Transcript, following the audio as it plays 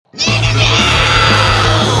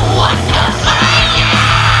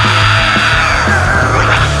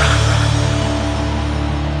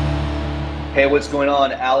what's going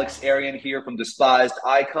on? Alex Arian here from Despised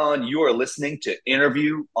Icon. You are listening to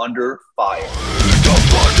Interview Under Fire.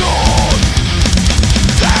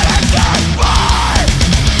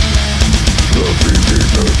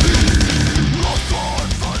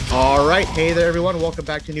 All right. Hey there, everyone. Welcome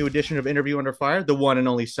back to a new edition of Interview Under Fire. The one and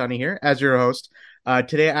only Sunny here as your host.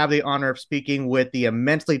 Today, I have the honor of speaking with the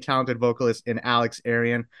immensely talented vocalist in Alex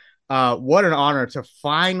Arian. What an honor to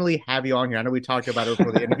finally have you on here. I know we talked about it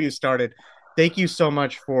before the interview started. Thank you so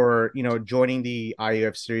much for, joining the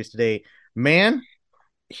IUF series today. Man,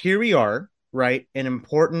 here we are, right? An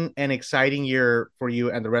important and exciting year for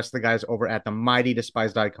you and the rest of the guys over at the mighty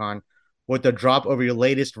Despised Icon with the drop of your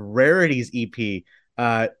latest Rarities EP.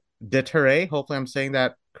 Deterre, hopefully I'm saying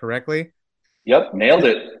that correctly. Yep, nailed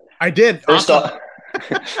it. I did. First Awesome.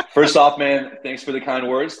 first off, man, thanks for the kind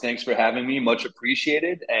words. Thanks for having me. Much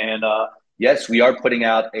appreciated. And yes, we are putting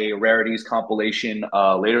out a Rarities compilation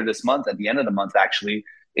later this month, at the end of the month, actually,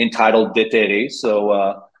 entitled Deterre.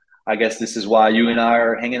 So I guess this is why you and I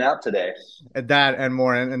are hanging out today. That and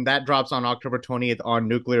more. And that drops on October 20th on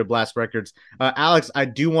Nuclear Blast Records. Alex, I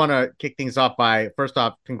do want to kick things off by, first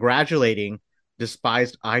off, congratulating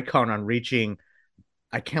Despised Icon on reaching,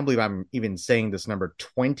 I can't believe I'm even saying this number,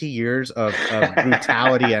 20 years of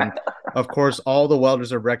brutality and, of course, all the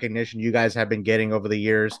well-deserved recognition you guys have been getting over the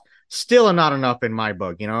years. Still not enough in my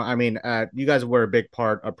book, I mean, you guys were a big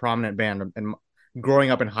part, a prominent band, and growing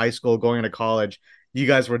up in high school, going into college, you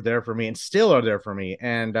guys were there for me and still are there for me.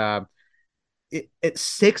 And it's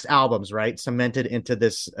 6 albums, right, cemented into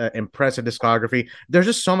this impressive discography. There's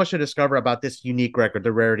just so much to discover about this unique record,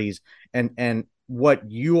 the Rarities, and what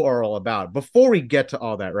you are all about. Before we get to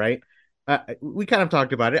all that, right, we kind of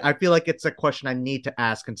talked about it. I feel like it's a question I need to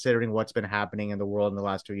ask, considering what's been happening in the world in the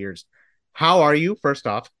last 2 years. How are you, first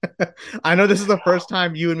off? I know this is the first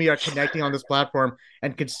time you and me are connecting on this platform,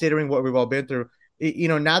 and considering what we've all been through,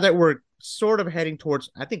 now that we're sort of heading towards,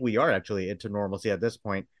 I think we are actually into normalcy at this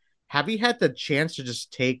point. Have you had the chance to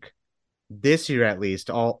just take this year at least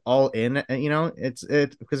all in? And it's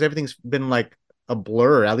because everything's been like a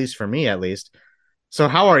blur, at least for me, at least. So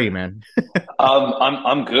how are you, man?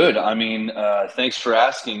 I'm good. I mean, thanks for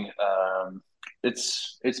asking.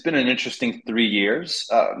 It's been an interesting 3 years,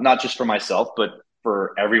 not just for myself, but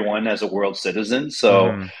for everyone as a world citizen.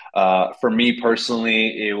 So Mm-hmm. for me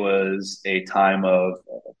personally, it was a time of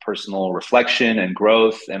personal reflection and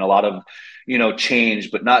growth and a lot of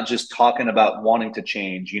change, but not just talking about wanting to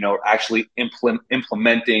change, actually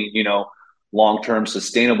implementing, long-term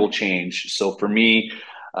sustainable change. So for me,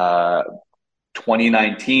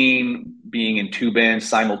 2019, being in 2 bands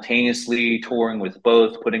simultaneously, touring with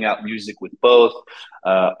both, putting out music with both,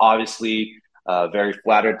 obviously very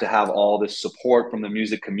flattered to have all this support from the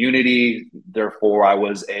music community. Therefore, I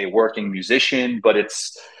was a working musician, but it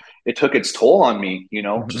took its toll on me,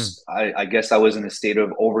 Mm-hmm. just I guess I was in a state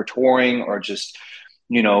of over touring, or just,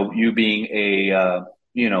 you being a,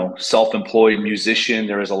 self-employed musician,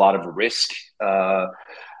 there is a lot of risk uh,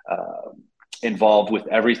 involved with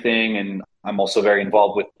everything. And I'm also very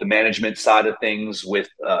involved with the management side of things with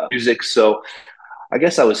music. So I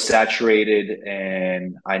guess I was saturated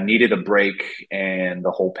and I needed a break. And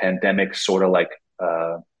the whole pandemic sort of like,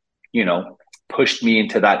 uh, you know, pushed me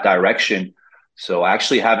into that direction. So I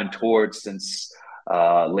actually haven't toured since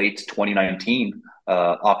late 2019,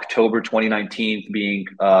 October 2019 being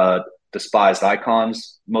Despised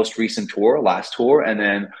Icons' most recent tour, last tour, and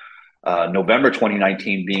then November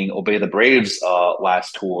 2019 being Obey the Braves'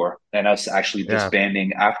 last tour, and us actually Yeah.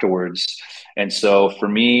 disbanding afterwards. And so for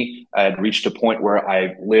me, I had reached a point where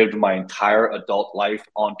I lived my entire adult life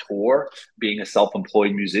on tour, being a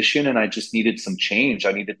self-employed musician, and I just needed some change.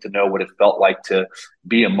 I needed to know what it felt like to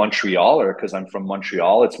be a Montrealer, because I'm from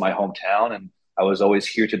Montreal. It's my hometown, and I was always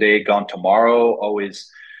here today, gone tomorrow,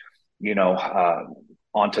 always, you know,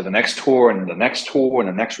 on to the next tour and the next tour and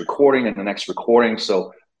the next recording and the next recording.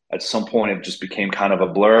 So at some point it just became kind of a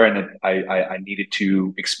blur, and I needed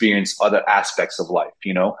to experience other aspects of life,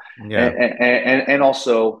 Yeah. and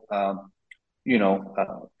also, you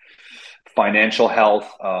know, financial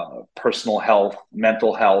health, personal health,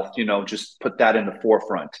 mental health, just put that in the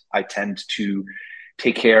forefront. I tend to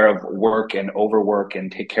take care of work and overwork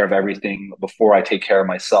and take care of everything before I take care of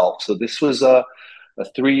myself. So this was a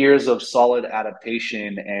 3 years of solid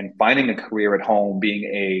adaptation and finding a career at home, being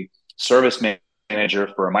a service manager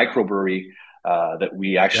for a microbrewery that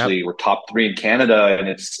we Yep. actually were top 3 in Canada, and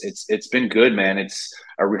it's been good, man. It's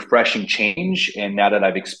a refreshing change, and now that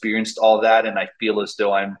I've experienced all that, and I feel as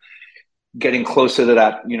though I'm getting closer to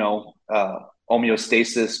that,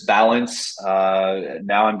 homeostasis balance.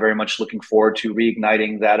 Now I'm very much looking forward to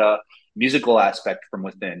reigniting that musical aspect from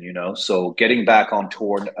within, you know. So getting back on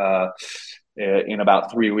tour in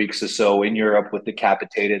about 3 weeks or so in Europe with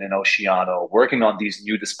Decapitated and Oceano, working on these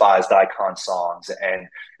new Despised Icon songs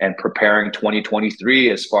and preparing 2023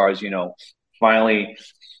 as far as, you know, finally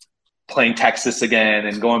playing Texas again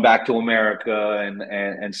and going back to America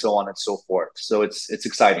and so on and so forth. So it's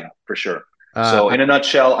exciting for sure. So I, in a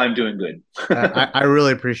nutshell, I'm doing good. I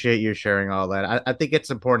really appreciate you sharing all that. I think it's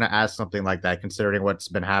important to ask something like that, considering what's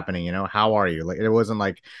been happening. You know, how are you? Like, it wasn't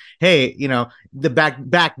like, hey, you know, the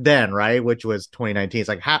back then, right, which was 2019. It's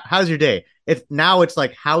like, how's your day? It's now, it's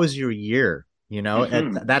like, how's your year? You know,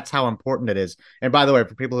 and Mm-hmm. that's how important it is. And by the way,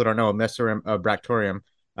 for people who don't know, Messer Bractorium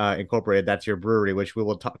Incorporated, that's your brewery, which we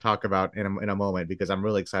will talk about in a moment, because I'm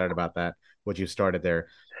really excited about that. What you started there.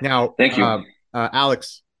 Now, Thank you.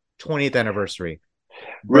 Alex, 20th anniversary,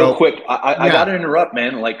 Real bro. quick, I got Yeah, to interrupt,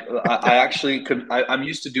 man. Like, I actually could. I'm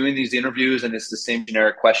used to doing these interviews, and it's the same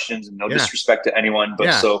generic questions, and no yeah, disrespect to anyone, but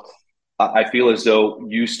yeah. so I feel as though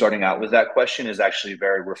you starting out with that question is actually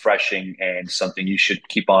very refreshing and something you should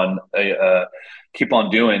keep on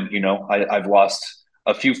doing. You know, I've lost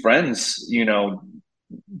a few friends, you know,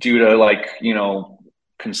 due to like you know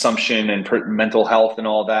consumption and mental health and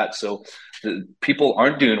all that. So people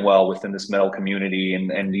aren't doing well within this metal community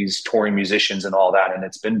and these touring musicians and all that, and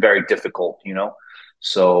it's been very difficult, you know.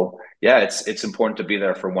 So yeah, it's important to be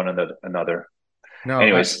there for one another. No,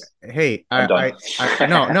 Anyways, hey, I'm done.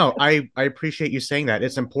 no, I appreciate you saying that.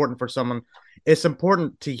 It's important for someone. It's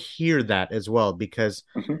important to hear that as well, because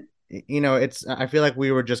Mhm. you know, it's. I feel like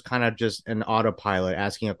we were just kind of just an autopilot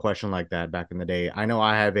asking a question like that back in the day. I know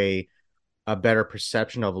I have a better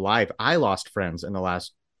perception of life. I lost friends in the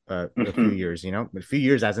last a few Mhm. years. You know, a few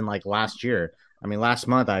years, as in like last year. I mean, last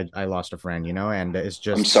month I lost a friend. You know, and it's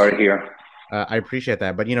I'm just sorry to hear. I appreciate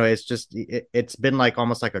that, but you know, it's just it's been like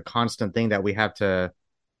almost like a constant thing that we have to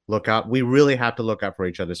look out. We really have to look out for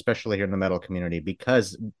each other, especially here in the metal community,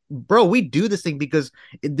 because, bro, we do this thing because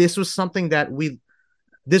this was something that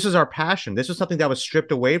this was our passion. This was something that was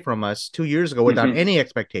stripped away from us 2 years ago without Mhm. any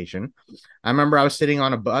expectation. I remember I was sitting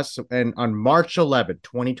on a bus and on March 11th,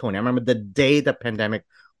 2020. I remember the day the pandemic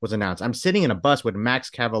was announced. I'm sitting in a bus with Max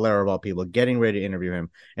Cavalera of all people, getting ready to interview him,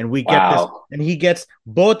 and we get this, Wow. and he gets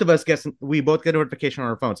both of us gets we both get a notification on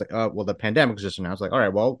our phones like, well, the pandemic was just announced. Like, all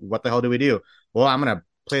right, well, what the hell do we do? Well, I'm gonna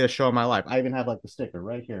play the show of my life. I even have like the sticker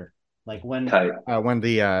right here, like Tight. when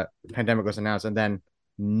the pandemic was announced, and then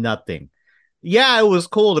nothing. Yeah, it was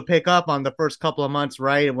cool to pick up on the first couple of months,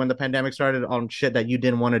 right? When the pandemic started, on shit that you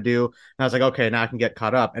didn't want to do. And I was like, okay, now I can get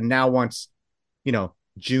caught up. And now once, you know,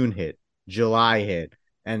 June hit, July hit,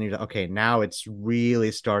 and you're like, okay, now it's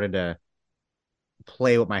really started to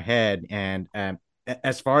play with my head. And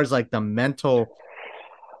as far as like the mental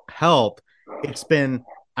health, it's been,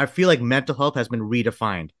 I feel like mental health has been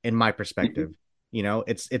redefined in my perspective. Mhm. You know,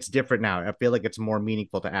 it's different now. I feel like it's more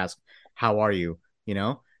meaningful to ask, how are you? You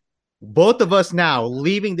know, both of us now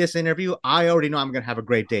leaving this interview, I already know I'm going to have a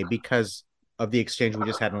great day because of the exchange we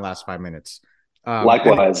just had in the last 5 minutes.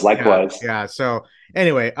 Likewise, Yeah, likewise. yeah. So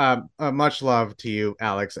anyway, much love to you,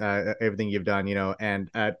 Alex. Everything you've done, you know, and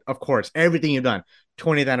of course, everything you've done.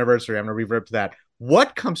 20th anniversary. I'm going to revert to that.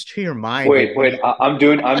 What comes to your mind Wait, when wait. you? I'm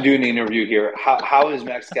doing the interview here. How is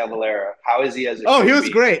Max Cavalera? How is he as it Oh, he should was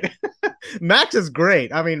be? great. Max is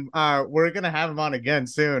great. I mean, we're gonna have him on again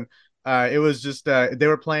soon. It was just they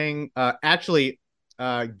were playing actually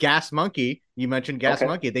Gas Monkey. You mentioned Gas Okay.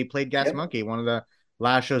 Monkey. They played Gas Yep. Monkey, one of the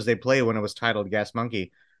last shows they played when it was titled Gas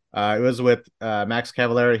Monkey. It was with Max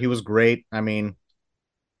Cavalera. He was great. I mean,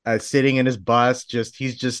 sitting in his bus, just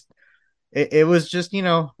he's just it was just, you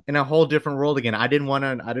know, in a whole different world again. I didn't want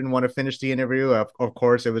to finish the interview. Of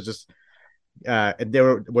course, it was just they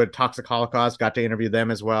were with Toxic Holocaust, got to interview them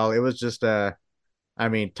as well. It was just I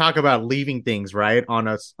mean, talk about leaving things right on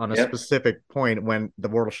a Yep. specific point when the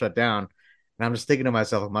world shut down. And I'm just thinking to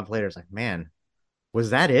myself a month later, it's like, man,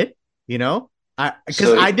 was that it? You know? I because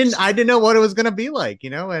So I didn't know what it was gonna be like, you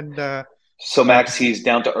know, and so uh Max, he's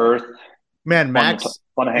down to earth, man, Max,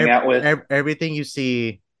 fun to hang out with. everything you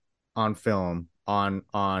see on film, on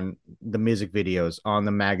the music videos, on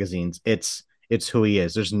the magazines, it's who he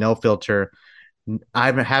is. There's no filter.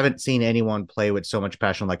 I haven't seen anyone play with so much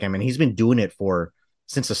passion like him, and he's been doing it for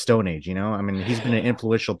since the Stone Age. You know, I mean, he's been an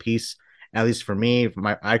influential piece, at least for me.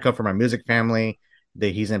 I come from my music family.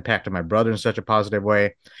 That he's impacted my brother in such a positive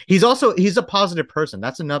way. He's a positive person.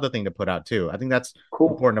 That's another thing to put out too. I think that's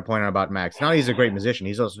Cool. important to point out about Max. Not only he's a great musician,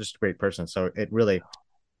 he's also just a great person. So it really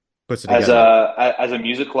puts it As together. a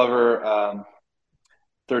music lover,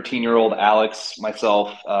 13-year-old Alex,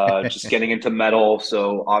 myself, just getting into metal.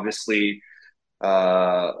 So obviously,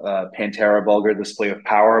 Pantera, Vulgar Display of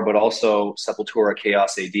Power, but also Sepultura,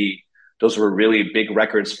 Chaos AD. Those were really big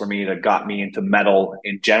records for me that got me into metal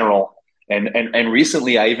in general. And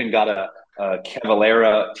recently, I even got a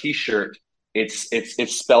Cavalera T-shirt. It's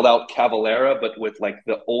spelled out Cavalera, but with like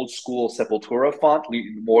the old school Sepultura font,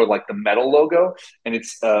 more like the metal logo, and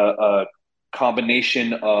it's a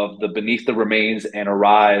combination of the Beneath the Remains and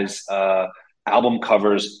Arise album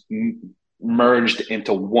covers merged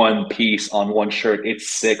into one piece on one shirt. It's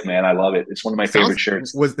sick, man. I love it. It's one of my favorite Sounds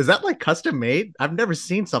shirts. was is that like custom made? I've never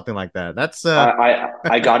seen something like that. That's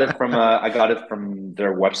I got it from I got it from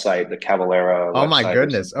their website, the Cavalera oh my website or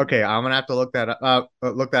goodness. something. Okay, I'm gonna have to look that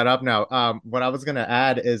up now. What I was gonna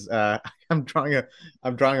add is I'm drawing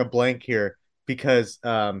a blank here because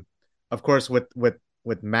of course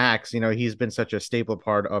with Max, you know, he's been such a staple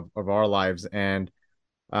part of our lives. And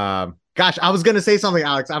gosh, I was gonna say something,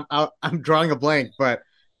 Alex. I'm drawing a blank, but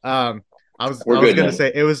um I We're was good, gonna man.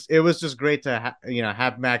 say it was just great to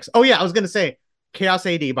have Max. Oh yeah, I was gonna say Chaos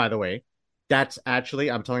AD, by the way. That's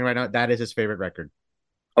actually, I'm telling you right now, that is his favorite record,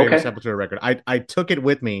 favorite Okay. Sepultura record. I took it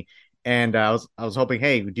with me, and I was hoping,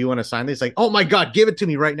 hey, do you want to sign this? Like, oh my god, give it to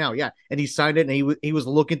me right now, yeah. And he signed it, and he was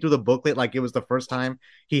looking through the booklet like it was the first time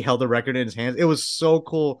he held the record in his hands. It was so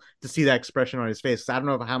cool to see that expression on his face. I don't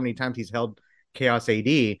know how many times he's held Chaos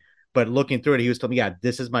AD, but looking through it, he was telling me, yeah,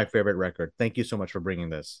 this is my favorite record. Thank you so much for bringing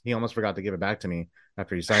this. He almost forgot to give it back to me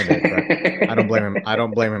after he signed it, but I don't blame him. I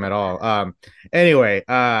don't blame him at all. Anyway,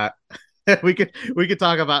 we could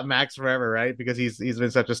talk about Max forever, right? Because he's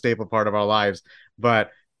been such a staple part of our lives.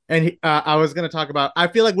 But I was going to talk about. I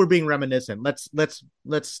feel like we're being reminiscent. Let's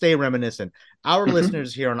stay reminiscent. Our Hmm.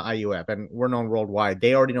 listeners here on IUF, and we're known worldwide.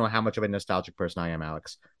 They already know how much of a nostalgic person I am,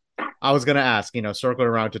 Alex. I was going to ask, circling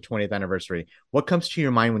around to 20th anniversary, what comes to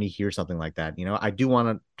your mind when you hear something like that? I do want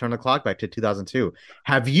to turn the clock back to 2002.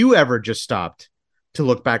 Have you ever just stopped to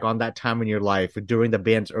look back on that time in your life during the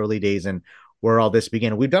band's early days and where all this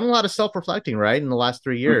began? We've done a lot of self-reflecting, right, in the last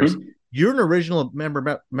 3 years. Hmm. You're an original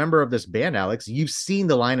member of this band, Alex. You've seen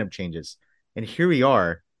the lineup changes, and here we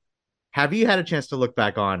are. Have you had a chance to look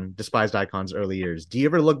back on Despised Icons early years? Do you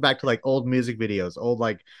ever look back to like old music videos, old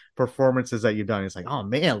like performances that you've done? It's like, oh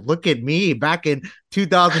man, look at me back in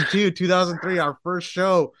 2002, 2003, our first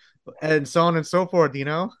show, and so on and so forth,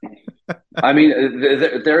 I mean,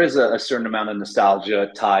 there is a certain amount of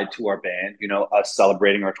nostalgia tied to our band. You know, us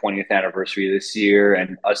celebrating our 20th anniversary this year,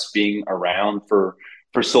 and us being around for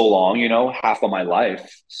so long. You know, half of my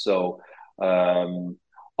life. So um,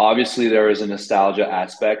 obviously, there is a nostalgia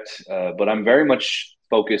aspect, but I'm very much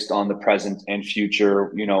focused on the present and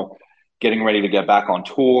future. You know, getting ready to get back on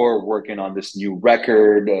tour, working on this new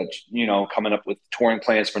record. Coming up with touring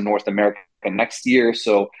plans for North America next year.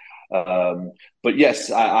 So. Um, but yes,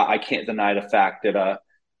 I can't deny the fact that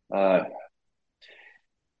uh,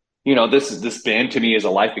 this band to me is a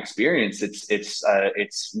life experience.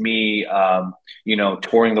 It's me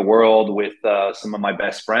touring the world with some of my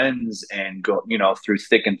best friends and go through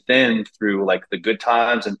thick and thin, through like the good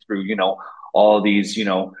times and through all of these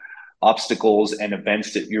obstacles and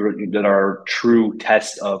events that are true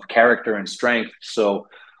tests of character and strength. So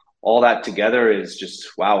all that together is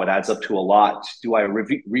just wow, it adds up to a lot. Do I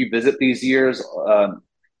revisit these years?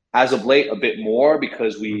 As of late, a bit more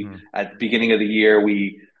because we Mm-hmm. at the beginning of the year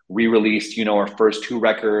we re-released our first two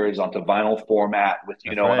records onto vinyl format with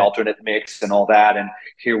That's an right. alternate mix and all that, and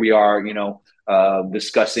here we are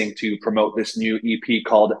discussing to promote this new EP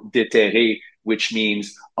called Déterré, which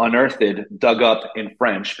means unearthed, dug up in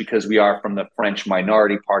French, because we are from the French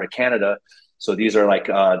minority part of Canada. So these are like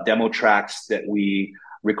demo tracks that we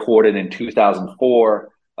recorded in 2004.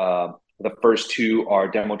 The first two are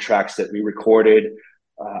demo tracks that we recorded.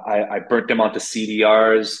 I burnt them onto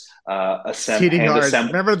CDRs, CDRs,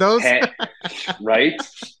 remember those? hand, right?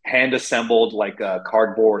 Hand assembled like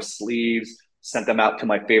cardboard sleeves, sent them out to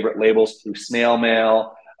my favorite labels through snail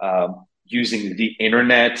mail, using the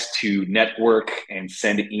internet to network and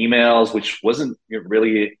send emails, which wasn't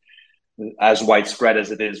really as widespread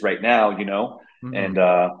as it is right now, Mm-hmm. and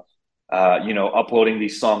uploading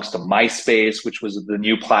these songs to MySpace, which was the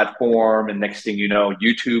new platform. And next thing you know,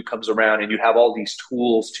 YouTube comes around and you have all these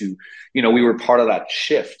tools to, we were part of that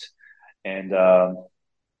shift. And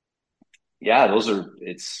yeah,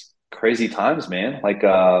 it's crazy times, man. Like,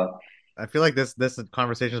 I feel like this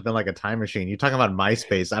conversation has been like a time machine. You talking about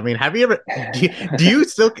MySpace? I mean, have you ever? Do you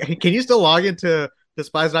still can you still log into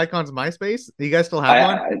Despised Icons MySpace? Do you guys still have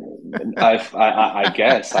I, one? I, I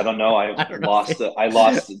guess I don't know. I don't know. I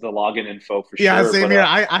lost the login info for Yeah, sure. same But here.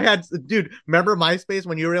 I had, dude, remember MySpace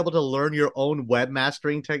when you were able to learn your own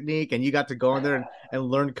webmastering technique and you got to go in there and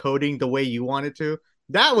learn coding the way you wanted to?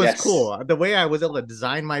 That was Yes. cool. The way I was able to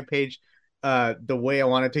design my page the way I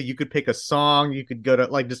wanted to. You could pick a song, you could go to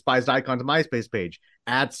like Despised Icons MySpace page,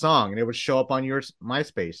 add song, and it would show up on your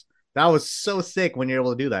MySpace. That was so sick when you're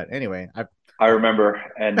able to do that. Anyway, I I remember,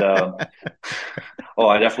 and oh,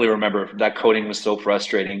 I definitely remember that coding was so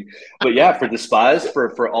frustrating. But yeah, for Despise,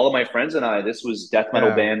 for all of my friends and I, this was death metal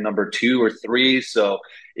yeah. band number 2 or 3. So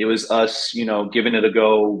it was us, giving it a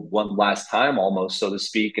go one last time, almost so to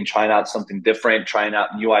speak, and trying out something different, trying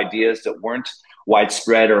out new ideas that weren't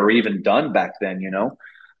widespread or even done back then. Yeah.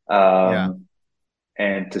 Um,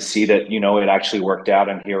 and to see that it actually worked out,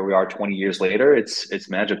 and here we are 20 years later, it's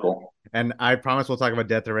magical. And I promise we'll talk about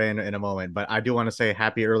Death Array in a moment, but I do want to say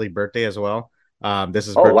happy early birthday as well. This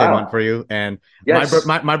is Oh birthday month for wow. you, and Yes.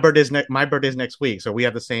 my birthday's next week, so we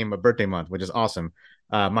have the same birthday month, which is awesome.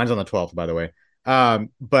 Mine's on the 12th, by the way.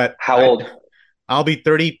 But How old? I'll be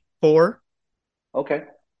 34. Okay.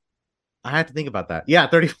 I had to think about that. Yeah,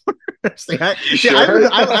 34. You See, sure?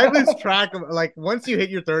 I lose track of like once you hit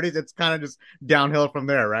your 30s, it's kind of just downhill from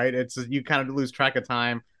there, right? It's you kind of lose track of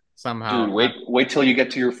time somehow. Dude, wait till you get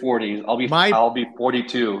to your 40s. My I'll be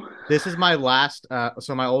 42. This is my last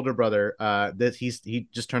so my older brother this he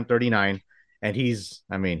just turned 39 and he's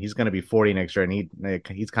going to be 40 next year and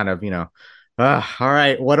he's kind of, all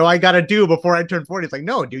right, what do I got to do before I turn 40? It's like,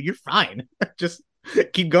 no, dude, you're fine. Just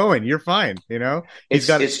keep going. You're fine. He's It's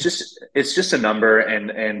got it's just a number,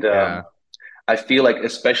 and yeah. I feel like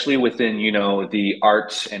especially within the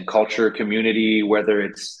arts and culture community, whether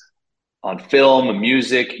it's on film and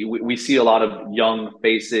music, we see a lot of young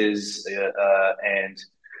faces, and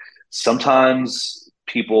sometimes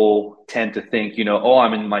people tend to think, oh,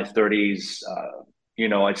 I'm in my 30s.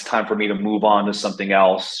 It's time for me to move on to something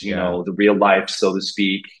else, Yeah. the real life, so to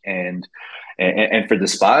speak. And for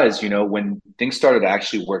Despise, when things started to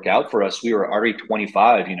actually work out for us, we were already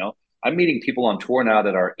 25. I'm meeting people on tour now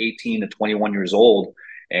that are 18 to 21 years old.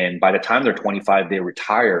 And by the time they're 25, they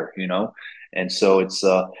retire. And so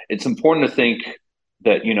it's important to think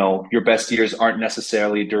that, your best years aren't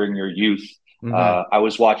necessarily during your youth. Mhm. I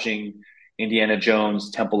was watching Indiana Jones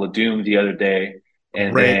Temple of Doom the other day,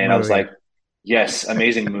 and Great then I was movie. like, yes,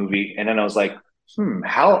 amazing movie. And then I was like,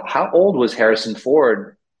 how old was Harrison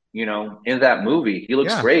Ford, in that movie? He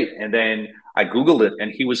looks Yeah. great. And then I Googled it,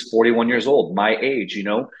 and he was 41 years old, my age.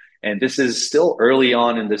 And this is still early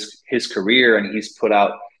on in his career, and he's put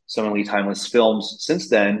out so many timeless films since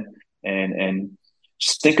then. And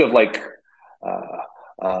just think of like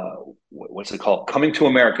uh, what's it called? Coming to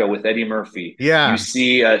America with Eddie Murphy. You Yeah.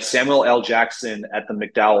 see Samuel L. Jackson at the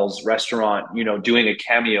McDowell's restaurant, doing a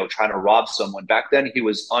cameo, trying to rob someone. Back then, he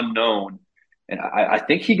was unknown. And I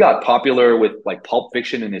think he got popular with like Pulp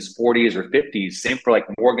Fiction in his 40s or 50s. Same for like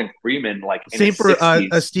Morgan Freeman, like in Same his for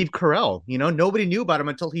 60s. Steve Carell. Nobody knew about him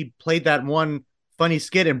until he played that one funny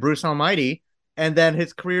skit in Bruce Almighty, and then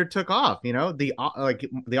his career took off. The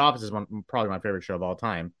Office is probably my favorite show of all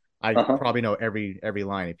time. I Uh-huh. probably know every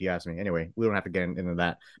line if you ask me. Anyway, we don't have to get into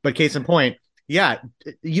that. But case in point, yeah,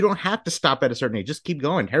 you don't have to stop at a certain age. Just keep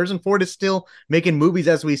going. Harrison Ford is still making movies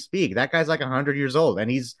as we speak. That guy's like 100 years old,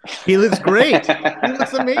 and he looks great. He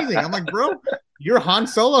looks amazing. I'm like, bro, you're Han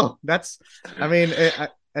Solo. I mean,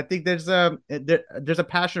 I think there's a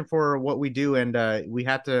passion for what we do, and we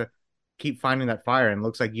have to keep finding that fire. And it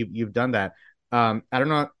looks like you've done that. I don't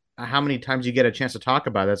know how many times you get a chance to talk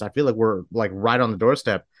about this. I feel like we're like right on the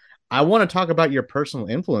doorstep. I want to talk about your personal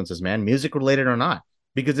influences, man, music related or not,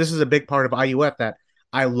 because this is a big part of IUF that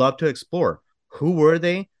I love to explore. Who were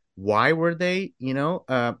they? Why were they?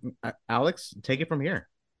 Alex, take it from here.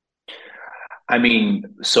 I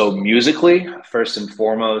mean, so musically, first and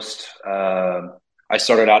foremost, I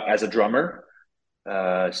started out as a drummer.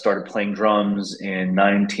 Started playing drums in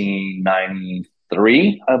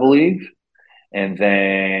 1993, I believe. And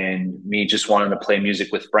then me just wanting to play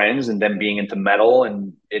music with friends, and then being into metal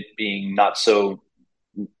and it being not so,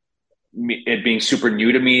 it being super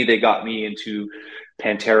new to me. They got me into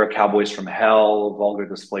Pantera, Cowboys from Hell, Vulgar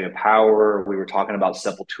Display of Power. We were talking about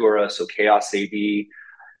Sepultura, so Chaos AD.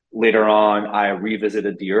 Later on, I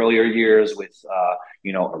revisited the earlier years with,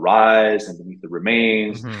 Arise and Beneath the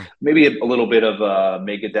Remains, Mm-hmm. maybe a little bit of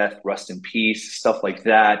Megadeth, Rust in Peace, stuff like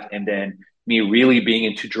that. And then me really being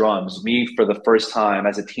into drums, me for the first time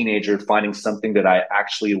as a teenager, finding something that I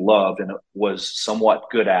actually loved and was somewhat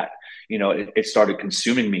good at. It started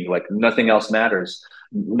consuming me like nothing else matters.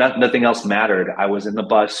 Nothing else mattered. I was in the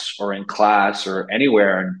bus or in class or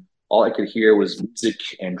anywhere, and all I could hear was music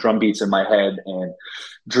and drum beats in my head, and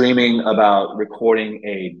dreaming about recording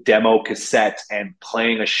a demo cassette and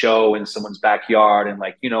playing a show in someone's backyard, and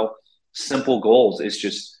like, simple goals. It's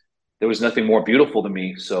just, there was nothing more beautiful to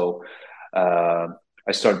me. So,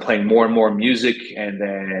 I started playing more and more music, and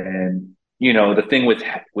then the thing with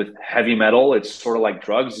heavy metal, it's sort of like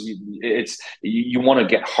drugs. You want to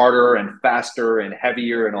get harder and faster and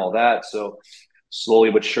heavier and all that. So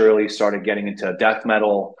slowly but surely started getting into death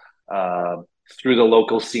metal uh, through the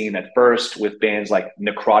local scene at first with bands like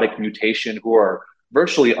Necrotic Mutation, who are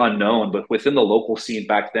virtually unknown, but within the local scene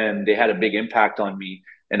back then, they had a big impact on me.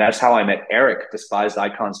 And that's how I met Eric, Despised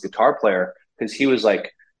Icon's guitar player, because he was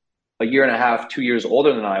like a year and a half, 2 years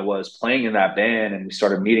older than I was playing in that band, and we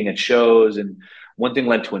started meeting at shows, and one thing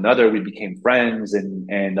led to another. We became friends, and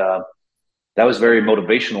that was very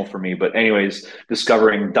motivational for me. But anyways,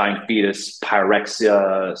 discovering Dying Fetus,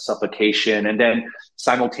 Pyrexia, Suffocation, and then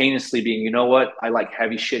simultaneously being, you know what, I like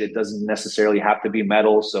heavy shit. It doesn't necessarily have to be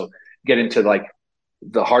metal. So get into like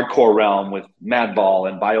the hardcore realm with Madball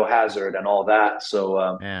and Biohazard and all that.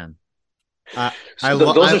 So Man, I I so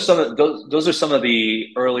love those I are those are some of the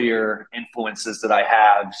earlier influences that I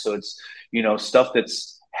have. So it's stuff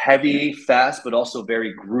that's heavy, fast, but also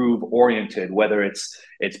very groove oriented. Whether it's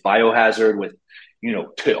Biohazard with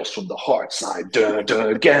Tales from the Heart Side, duh,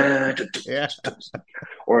 duh, gah, duh, duh, yeah. duh, duh,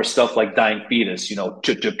 or stuff like Dying Fetus,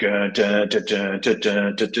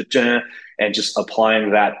 and just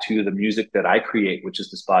applying that to the music that I create, which is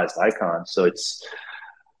Despised Icon. So it's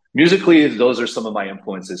musically, those are some of my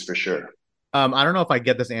influences for sure. I don't know if I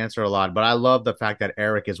get this answer a lot, but I love the fact that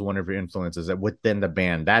Eric is one of your influences within the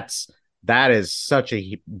band. That is such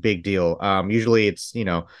a big deal. Usually it's,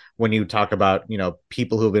 when you talk about,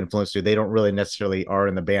 people who've influenced you, they don't really necessarily are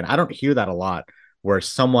in the band. I don't hear that a lot where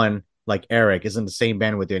someone like Eric is in the same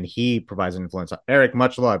band with you and he provides an influence. Eric,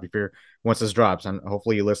 much love if you're once this drops, and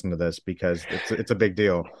hopefully you listen to this because it's a big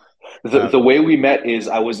deal. the Uh, the way we met is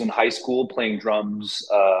I was in high school playing drums,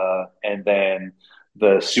 and then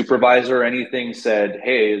the supervisor or anything said,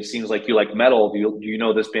 "Hey, it seems like you like metal. Do you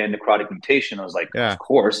know this band Necrotic Mutation?" I was like, "Of yeah,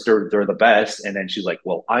 course, they're the best." And then she's like,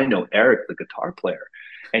 "Well, I know Eric, the guitar player."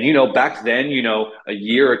 And back then, a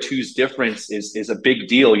year or two's difference is a big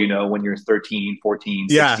deal, when you're 13, 14,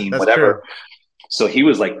 yeah, 16, that's true. whatever. So he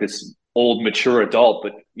was like this old mature adult,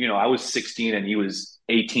 but I was 16 and he was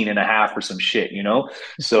 18 and a half or some shit.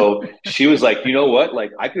 So she was like, you know what,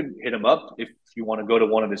 like I could hit him up if you want to go to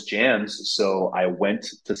one of his jams. So I went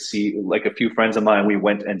to see, like, a few friends of mine, we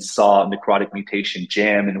went and saw Necrotic Mutation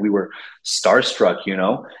jam, and we were starstruck.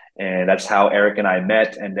 And that's how Eric and I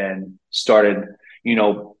met, and then started you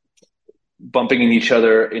know bumping into each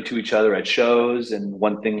other at shows, and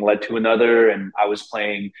one thing led to another, and I was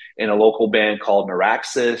playing in a local band called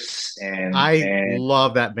Neuraxis, I and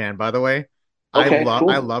love that band, by the way. okay, I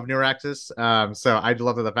cool. love Neuraxis. So I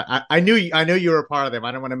love the fact I knew you were a part of them.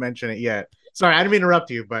 I don't want to mention it yet. Sorry, I didn't mean to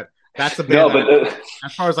interrupt you, but that's a band No, that but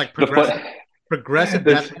as far as like the fun progressive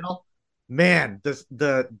death the, metal, man, this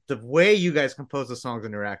the way you guys compose the songs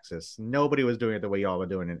in Neuraxis, nobody was doing it the way y'all were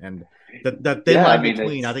doing it. And the thin yeah, I line mean,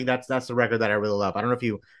 between, I it's think that's the record that I really love. I don't know if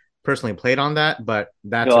you personally played on that, but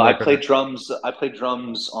that's no, a I record played that drums. I played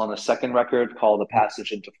drums on the second record called "The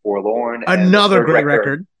Passage into Forlorn," and the another third great record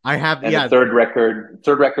record. I have, and the yeah, third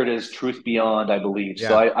record is Truth Beyond, I believe.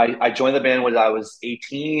 So yeah. I joined the band when I was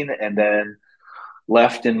 18, and then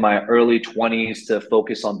left in my early 20s to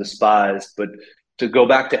focus on Despise. But to go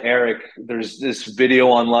back to Eric, there's this video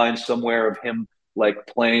online somewhere of him like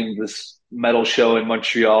playing this metal show in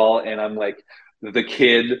Montreal, and I'm like the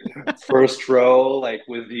kid first row, like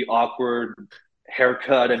with the awkward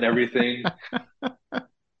haircut and everything.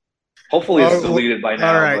 Hopefully it's Oh, deleted by all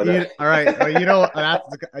now, right. but All right. You know what?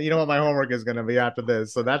 You know what my homework is gonna be after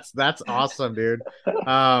this. So that's awesome, dude.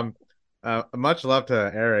 Um, much love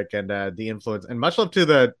to Eric and the influence, and much love to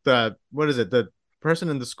the what is it? The person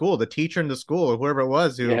in the school, the teacher in the school, or whoever it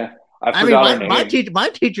was. Who, yeah, I I mean, forgot her name. my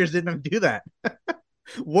teachers didn't do that.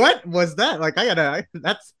 What was that? Like,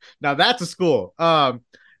 that's now that's a school.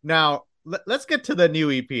 Now let's get to the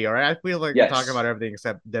new EP. All right. I feel like we're talking Yes. about everything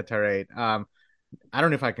except Deterrate. I don't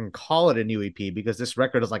know if I can call it a new EP because this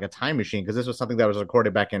record is like a time machine because this was something that was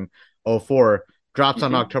recorded back in '04, drops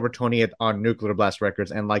on Mm-hmm. October 20th on Nuclear Blast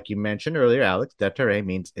Records. And like you mentioned earlier, Alex, Deterre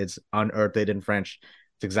means it's unearthed in French.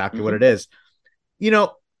 It's exactly what it Mm-hmm. is. You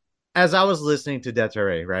know, as I was listening to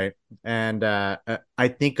Deterre, right? And I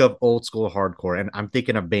think of old school hardcore, and I'm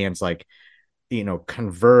thinking of bands like,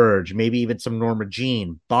 Converge, maybe even some Norma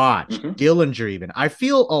Jean, Botch, Mm-hmm. Dillinger, even. I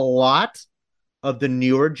feel a lot of the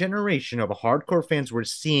newer generation of hardcore fans we're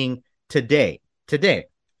seeing today,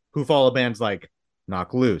 who follow bands like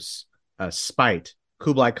Knock Loose, Spite,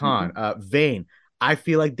 Kublai Khan, Mm-hmm. Vane. I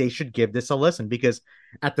feel like they should give this a listen because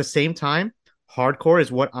at the same time, hardcore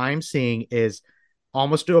is what I'm seeing is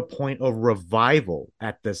almost to a point of revival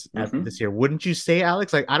at Hmm. this year. Wouldn't you say,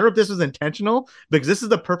 Alex? Like, I don't know if this was intentional, because this is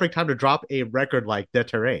the perfect time to drop a record like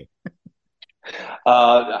Deterre.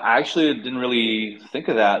 I actually didn't really think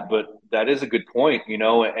of that, but that is a good point, you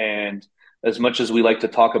know. And as much as we like to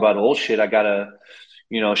talk about old shit, I gotta,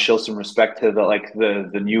 show some respect to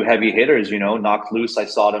the new heavy hitters. Knocked Loose. I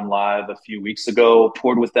saw them live a few weeks ago.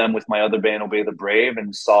 Toured with them with my other band, Obey the Brave,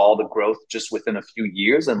 and saw all the growth just within a few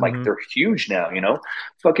years. And like Mm-hmm. they're huge now.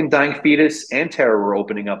 Fucking Dying Fetus and Terror were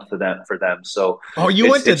opening up for them. So Oh, you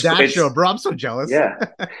it's went to it's that show, it's bro. I'm so jealous. yeah,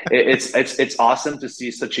 it's awesome to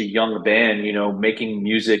see such a young band, making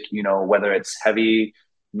music, whether it's heavy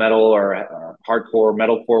metal or hardcore,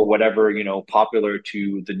 metalcore, whatever, popular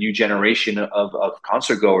to the new generation of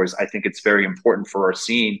concert goers. I think it's very important for our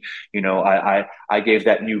scene. I gave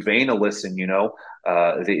that New Vein a listen.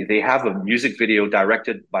 They have a music video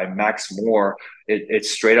directed by Max Moore.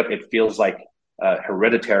 It's straight up. It feels like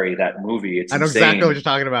Hereditary, that movie. It's I know exactly what insane. you're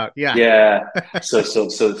talking about. Yeah. Yeah. So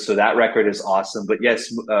that record is awesome. But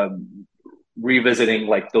yes, revisiting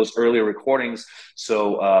like those earlier recordings.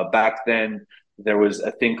 So back then there was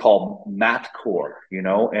a thing called mathcore,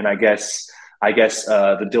 and I guess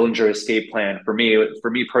the Dillinger Escape Plan for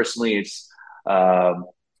me personally, it's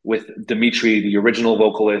with Dimitri, the original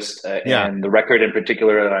vocalist, Yeah. and the record in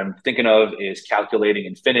particular that I'm thinking of is Calculating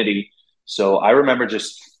Infinity. So I remember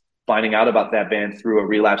just finding out about that band through a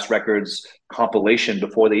Relapse Records compilation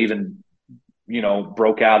before they even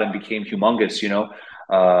broke out and became humongous.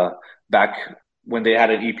 Back when they had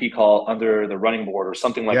an EP called Under the Running Board or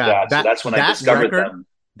something like Yeah. that. So That that's when I that discovered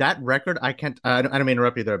record, them. I can't, I don't mean to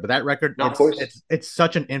interrupt you there, but that record, No, of course. it's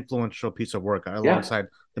such an influential piece of work Yeah, alongside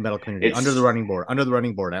the metal community. it's Under the running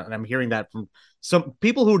board. And I'm hearing that from some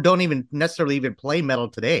people who don't even necessarily even play metal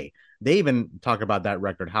today. They even talk about that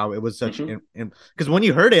record, how it was such, mhm. because when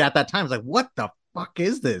you heard it at that time, it's like, what the fuck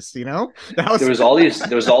is this? That There was, was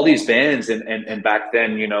all these bands, and back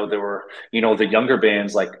then, there were, the younger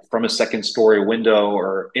bands like From a Second Story Window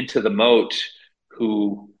or Into the Moat,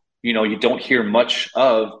 who, you don't hear much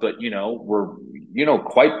of, but were,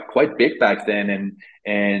 quite big back then.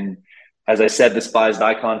 And as I said, Despised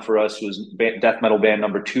Icon for us was death metal band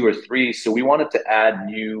number 2 or 3. So we wanted to add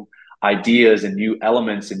new ideas and new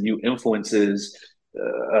elements and new influences,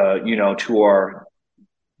 to our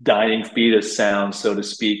dying fetus sound, so to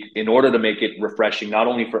speak, in order to make it refreshing, not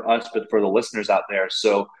only for us, but for the listeners out there.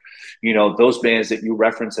 So, those bands that you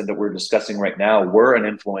referenced and that we're discussing right now were an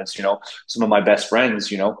influence. Some of my best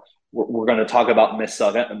friends, we're going to talk about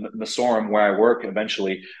Missorum, where I work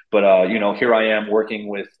eventually. But, here I am working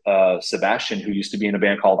with Sebastian, who used to be in a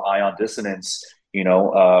band called Ion Dissonance,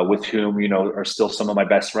 with whom, are still some of my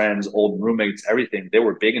best friends, old roommates, everything. They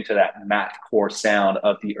were big into that mathcore sound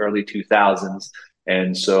of the early 2000s.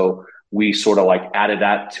 And so we sort of like added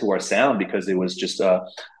that to our sound because it was just a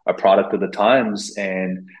product of the times.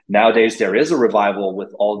 And nowadays there is a revival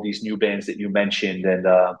with all these new bands that you mentioned. And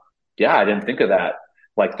yeah, I didn't think of that.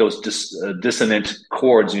 Like those dissonant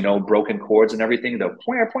chords, broken chords and everything. The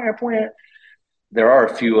point, point, point. There are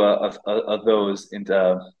a few of those in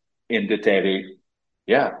Deteri.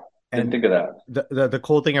 Yeah, didn't and think of that. the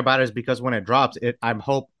cool thing about it is, because when it drops,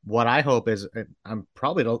 what I hope is, I'm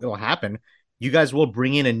probably it'll happen. You guys will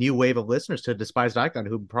bring in a new wave of listeners to Despised Icon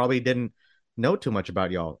who probably didn't know too much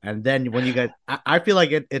about y'all. And then when you guys, I feel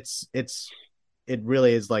like it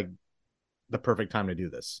really is like the perfect time to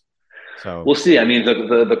do this. So We'll see. I mean,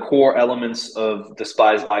 the core elements of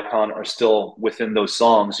Despised Icon are still within those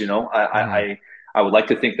songs. mhm. I would like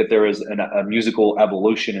to think that there is a musical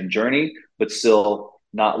evolution and journey, but still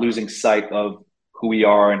not losing sight of who we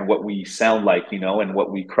are and what we sound like, and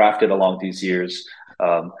what we crafted along these years.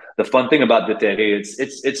 The fun thing about the day,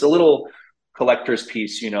 it's a little collector's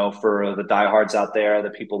piece, for the diehards out there, the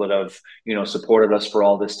people that have, supported us for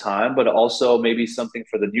all this time, but also maybe something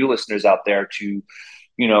for the new listeners out there to,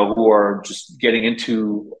 who are just getting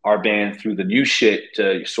into our band through the new shit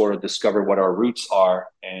to sort of discover what our roots are.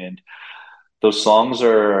 And those songs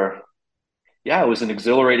are, yeah, it was an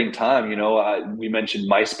exhilarating time. We mentioned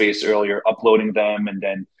MySpace earlier, uploading them and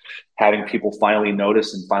then having people finally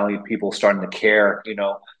notice and finally people starting to care,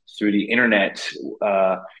 through the internet.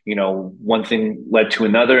 One thing led to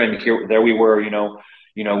another, and there we were,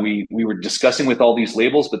 we were discussing with all these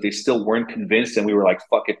labels, but they still weren't convinced. And we were like,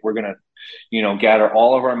 fuck it, we're going to, gather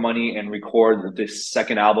all of our money and record this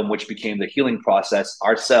second album, which became The Healing Process,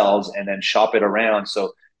 ourselves, and then shop it around.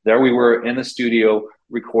 So there we were in the studio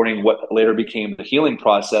recording what later became The Healing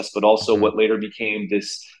Process, but also Mhm. what later became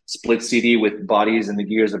this split CD with Bodies and the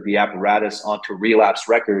Gears of the Apparatus onto Relapse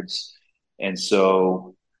Records. And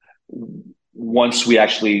so once we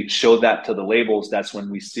actually showed that to the labels, that's when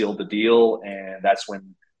we sealed the deal, and that's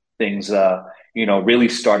when things, really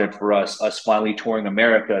started for us finally touring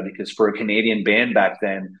America. Because for a Canadian band back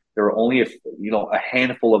then, there were only a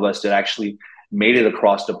handful of us that actually made it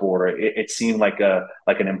across the border. It seemed like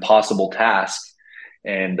an impossible task,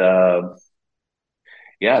 and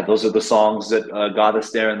yeah, those are the songs that got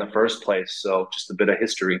us there in the first place. So just a bit of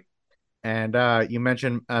history. And you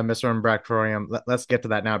mentioned Mr. Bractorium. Let's get to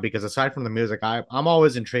that now, because aside from the music, I'm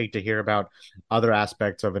always intrigued to hear about other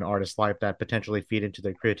aspects of an artist's life that potentially feed into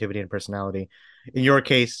their creativity and personality. In your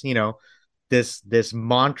case, this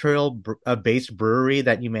Montreal based brewery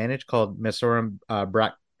that you manage called Messorum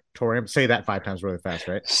Bractorium. Say that 5 times really fast,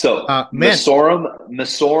 right? So Man, Messorum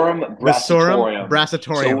Messorum Brassatorium.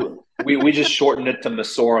 Brassatorium. So we just shortened it to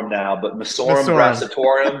Messorum now, but Messorum Messorum.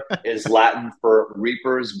 Brassatorium is Latin for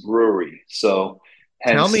Reaper's Brewery. So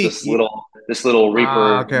Tell hence me. this little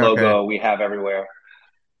Reaper Okay, okay. logo we have everywhere.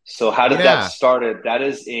 So how did that Yeah. started? That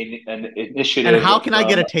is an And initiative how of can I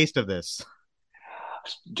get a taste of this?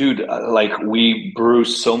 dude, like we brew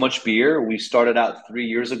so much beer. We started out 3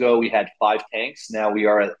 years ago. We had 5 tanks. Now we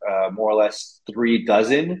are at more or less 3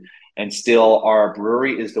 dozen. And still, our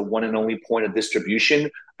brewery is the one and only point of distribution,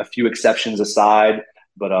 a few exceptions aside.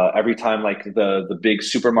 But every time, like the big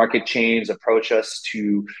supermarket chains approach us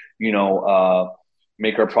to, you know,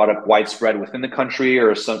 make our product widespread within the country,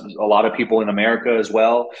 or a lot of people in America as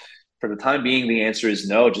well, for the time being, the answer is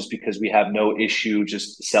no, just because we have no issue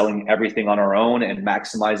just selling everything on our own and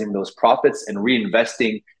maximizing those profits and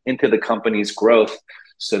reinvesting into the company's growth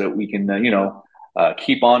so that we can,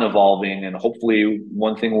 keep on evolving. And hopefully,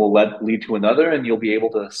 one thing will lead to another, and you'll be able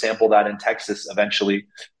to sample that in Texas eventually.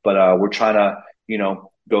 But we're trying to,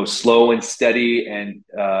 go slow and steady, and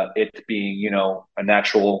it being, a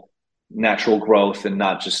natural growth, and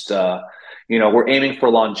not just, we're aiming for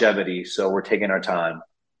longevity. So we're taking our time.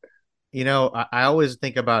 I always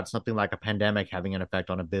think about something like a pandemic having an effect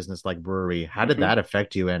on a business like brewery. How did that Mm-hmm.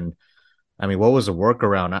 affect you? And I mean, what was the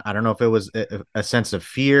workaround? I don't know if it was a sense of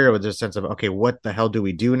fear or just a sense of, okay, what the hell do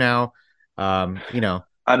we do now? Um, you know,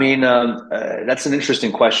 I mean, that's an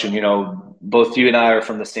interesting question. Both you and I are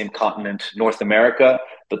from the same continent, North America,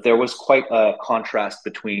 but there was quite a contrast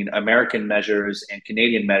between American measures and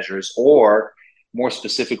Canadian measures, or more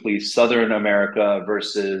specifically, Southern America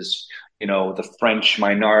versus, the French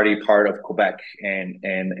minority part of Quebec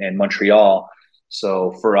and Montreal.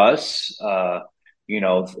 So for us, you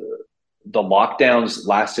know, the lockdowns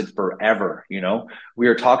lasted forever. We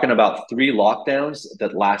are talking about 3 lockdowns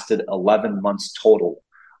that lasted 11 months total,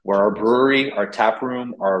 where our brewery, our tap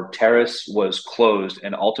room, our terrace was closed.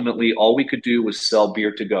 And ultimately, all we could do was sell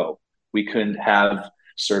beer to go. We couldn't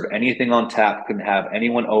serve anything on tap, couldn't have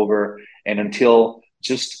anyone over. And until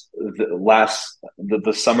just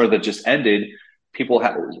the summer that just ended, people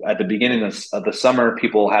had, at the beginning of the summer,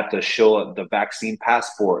 people had to show the vaccine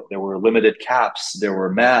passport. There were limited caps, there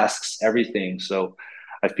were masks, everything. So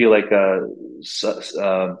I feel like,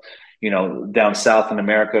 down south in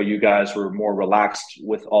America, you guys were more relaxed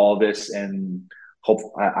with all this, and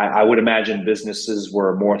I would imagine businesses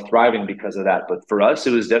were more thriving because of that. But for us,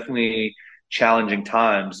 it was definitely challenging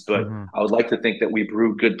times. But mhm. I would like to think that we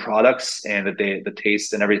brew good products, and that the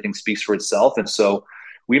taste and everything speaks for itself. And so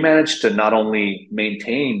we managed to not only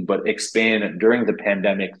maintain but expand during the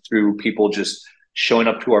pandemic through people just showing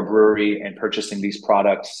up to our brewery and purchasing these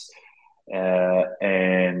products,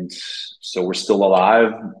 and so we're still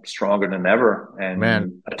alive, stronger than ever, Man,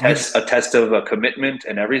 and a test of a commitment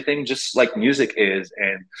and everything, just like music is.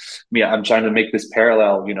 And yeah, I'm trying to make this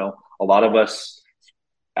parallel. A lot of us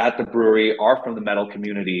at the brewery are from the metal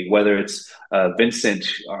community, whether it's Vincent,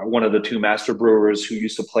 one of the two master brewers who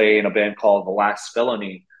used to play in a band called The Last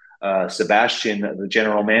Felony, Sebastian, the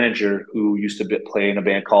general manager, who used to play in a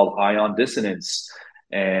band called Ion Dissonance,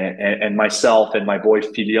 and myself and my boy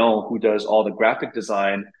Filion, who does all the graphic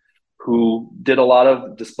design, who did a lot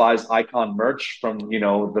of Despised Icon merch from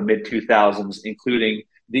the mid 2000s, including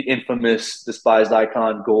the infamous Despised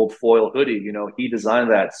Icon gold foil hoodie. He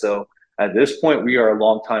designed that. So at this point, we are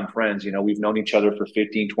longtime friends. We've known each other for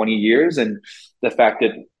 15, 20 years. And the fact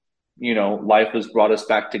that, life has brought us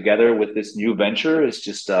back together with this new venture is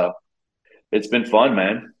just, it's been fun,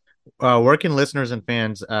 man. where can listeners and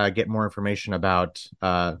fans get more information about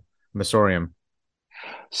Mesorium?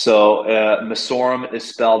 So Messorem is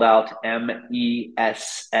spelled out Messorem.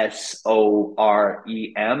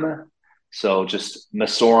 So just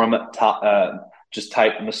Messorem, just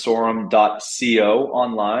type Messorem.co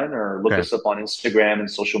online, or look Okay. us up on Instagram and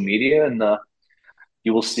social media, and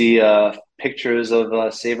you will see pictures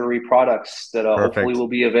of savory products that hopefully Perfect. will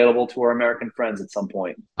be available to our American friends at some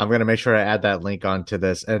point. I'm gonna make sure I add that link onto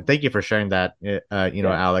this. And thank you for sharing that, Yeah.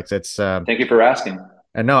 Alex. It's Thank you for asking.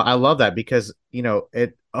 and no, I love that because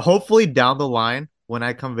it hopefully down the line when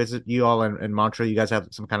I come visit you all in Montreal, you guys have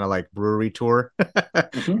some kind of like brewery tour.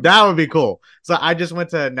 Hmm. That would be cool. So I just went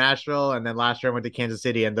to Nashville and then last year I went to Kansas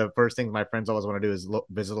City, and the first thing my friends always want to do is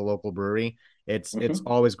visit a local brewery. It's Hmm.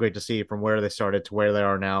 always great to see from where they started to where they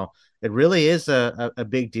are now. It really is a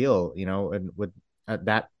big deal, and with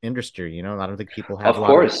that industry, I don't think people have a Of lot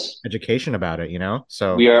of course, education about it.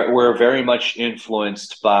 So we're very much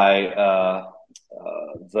influenced by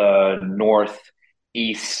the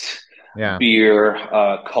Northeast yeah. beer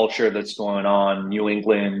culture that's going on, New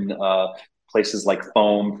England, places like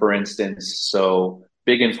Foam, for instance. So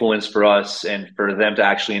big influence for us, and for them to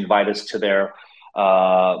actually invite us to their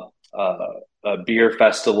uh, uh, beer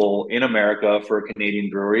festival in America for a Canadian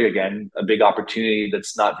brewery. Again, a big opportunity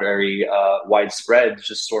that's not very widespread.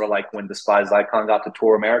 Just sort of like when Despised Icon got to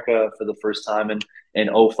tour America for the first time in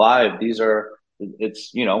 '05. These are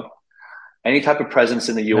it's any type of presence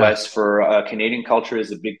in the Yeah. U.S. for Canadian culture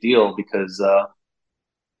is a big deal because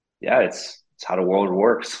yeah, it's how the world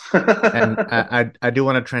works. And I do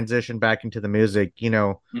want to transition back into the music.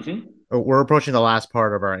 Hmm. We're approaching the last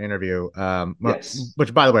part of our interview. Yes,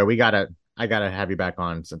 Which by the way, I gotta have you back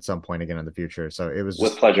on at some point again in the future. So it was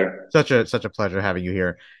with just pleasure. such a pleasure having you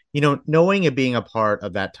here. Knowing it being a part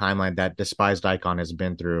of that timeline that Despised Icon has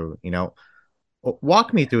been through.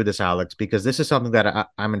 Walk me through this, Alex, because this is something that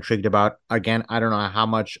I'm intrigued about. Again, I don't know how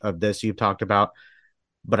much of this you've talked about,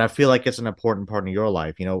 but I feel like it's an important part of your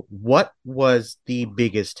life. What was the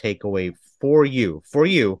biggest takeaway for you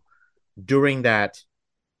during that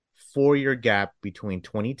 4 year gap between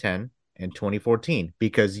 2010 and 2014?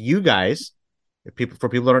 Because you guys, for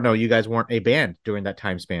people that don't know, you guys weren't a band during that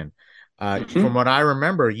time span. From Hmm. what I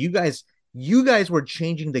remember, you guys were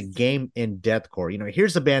changing the game in deathcore.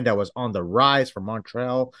 Here's a band that was on the rise from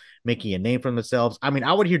Montreal, making a name for themselves. I mean,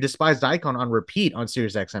 I would hear Despised Icon on repeat on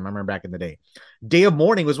Sirius XM. I remember back in the day. Day of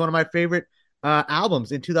Mourning was one of my favorite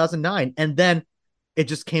albums in 2009, and then it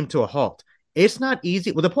just came to a halt. It's not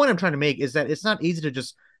easy. Well, the point I'm trying to make is that it's not easy to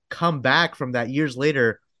just come back from that years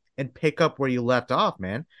later and pick up where you left off,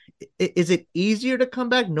 man. Is it easier to come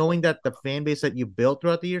back knowing that the fan base that you built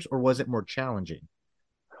throughout the years, or was it more challenging?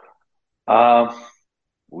 Um,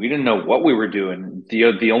 we didn't know what we were doing.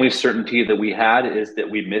 The only certainty that we had is that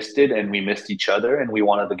we missed it and we missed each other and we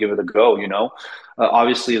wanted to give it a go.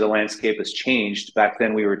 Obviously the landscape has changed. Back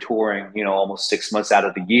then we were touring, almost 6 months out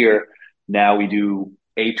of the year. Now we do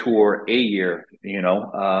a tour a year.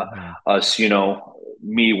 Mhm. Us,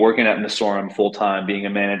 me working at Nasorum full time, being a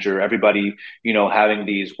manager, everybody, having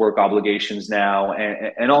these work obligations now,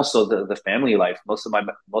 and also the family life. Most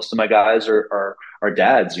of my guys are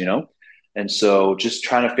dads. And so just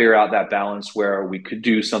trying to figure out that balance where we could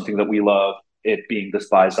do something that we love, it being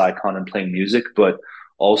Despised Icon and playing music, but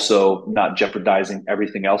also not jeopardizing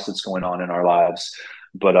everything else that's going on in our lives.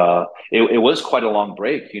 But it was quite a long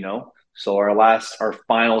break. So our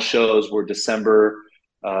final shows were December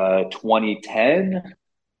 2010 Yeah.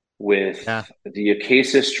 with the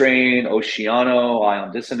Acacia Strain, Oceano,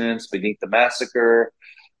 Ion Dissonance, Beneath the Massacre,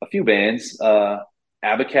 a few bands.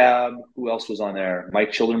 Abacab, who else was on there? My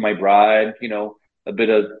Children, My Bride, a bit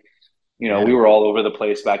of, we Yeah. were all over the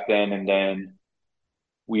place back then. And then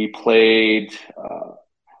we played,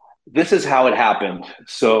 this is how it happened.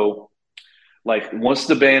 So, like, once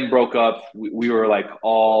the band broke up, we were like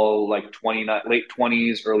all like 29, late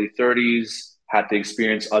 20s, early 30s, had to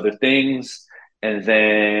experience other things. And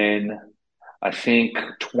then I think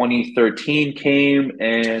 2013 came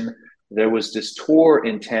and there was this tour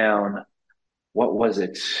in town. What was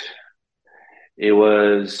it? It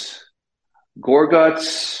was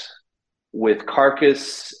Gorguts with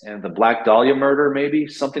Carcass and the Black Dahlia murder, maybe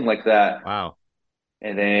something like that. Wow.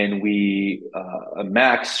 And then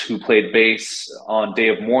Max, who played bass on Day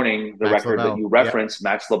of Mourning, the Max record that Lavelle. you Yep. referenced,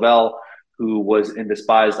 Max Lavelle, who was in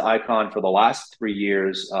Despised Icon for the last 3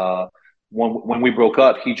 years. When we broke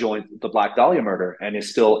up, he joined the Black Dahlia Murder and is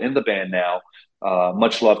still in the band now.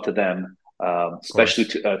 Much love to them, Of especially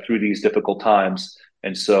course. through these difficult times.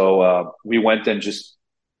 And so we went to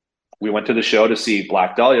the show to see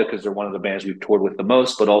Black Dahlia because they're one of the bands we've toured with the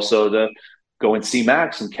most, but also to go and see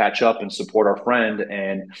Max and catch up and support our friend.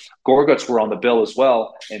 And Gorguts were on the bill as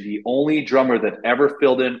well. And the only drummer that ever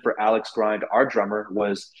filled in for Alex Grind, our drummer,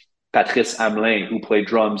 was Patrice Hamelin, who played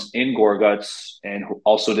drums in Gorguts and who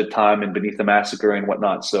also did time in Beneath the Massacre and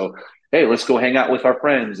whatnot. So, hey, let's go hang out with our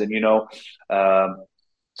friends. And,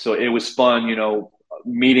 so it was fun,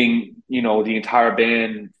 meeting, the entire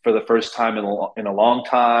band for the first time in a long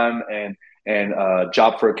time, and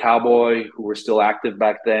Job for a Cowboy, who were still active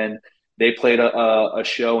back then. They played a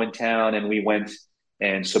show in town, and we went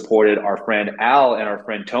and supported our friend Al and our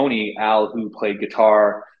friend Tony. Al, who played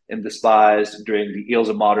guitar in Despised during the Eels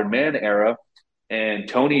of Modern Man era, and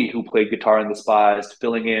Tony, who played guitar in Despised,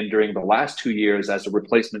 filling in during the last 2 years as a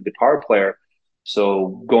replacement guitar player.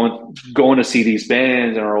 So going to see these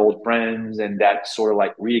bands and our old friends, and that sort of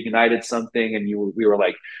like reignited something. And we were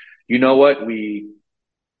like, you know what, we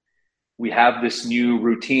have this new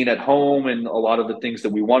routine at home, and a lot of the things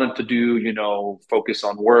that we wanted to do, focus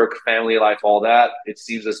on work, family life, all that. It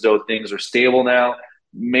seems as though things are stable now.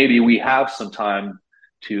 Maybe we have some time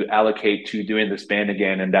to allocate to doing this band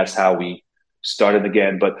again, and that's how we started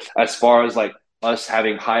again. But as far as like us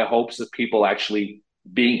having high hopes of people actually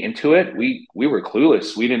being into it, we were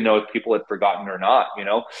clueless. We didn't know if people had forgotten or not.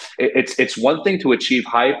 It's one thing to achieve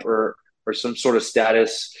hype or some sort of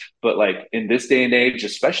status, but like in this day and age,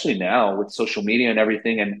 especially now with social media and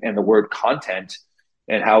everything, and the word content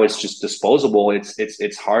and how it's just disposable,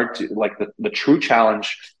 it's hard to like the true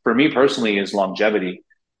challenge for me personally is longevity.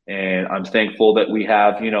 And I'm thankful that we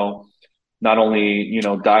have, not only,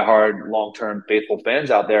 diehard long-term faithful fans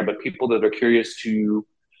out there, but people that are curious to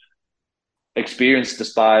experience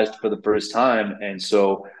Despised for the first time. And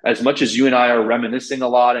so as much as you and I are reminiscing a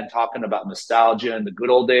lot and talking about nostalgia and the good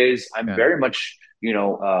old days, I'm very much,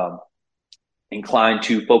 inclined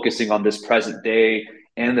to focusing on this present day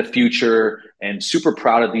and the future, and super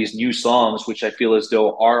proud of these new songs, which I feel as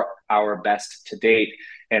though are our best to date,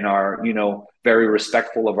 and are, very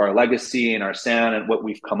respectful of our legacy and our sound and what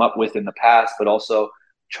we've come up with in the past, but also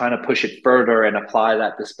trying to push it further and apply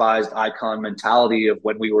that Despised icon mentality of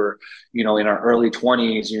when we were, in our early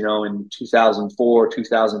 20s, in 2004,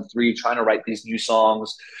 2003, trying to write these new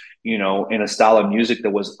songs, in a style of music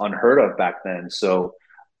that was unheard of back then. So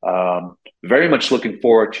very much looking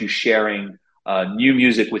forward to sharing new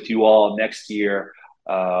music with you all next year.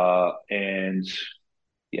 And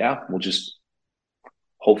yeah, we'll just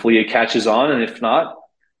hopefully it catches on. And if not,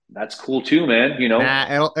 that's cool too, man.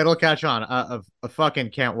 Nah, it'll catch on. I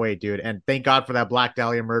fucking can't wait, dude. And thank God for that Black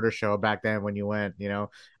Dahlia murder show back then when you went.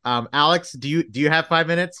 Alex, do you have 5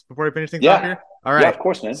 minutes before we finish things off here? All right, yeah, of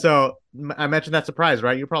course, man. So I mentioned that surprise,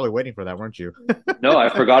 right? You're probably waiting for that, weren't you? No, I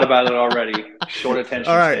forgot about it already. Short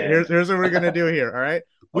attention. All right, span. here's what we're gonna do here. All right,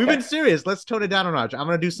 we've been serious. Let's tone it down a notch. I'm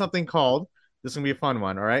gonna do something called. This is gonna be a fun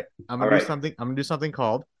one. All right, I'm gonna do something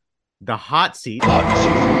called the hot seat.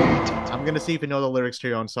 I'm gonna see if you know the lyrics to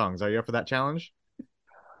your own songs. Are you up for that challenge?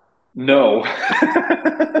 No.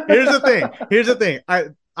 Here's the thing.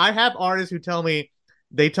 I have artists who tell me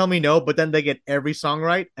no, but then they get every song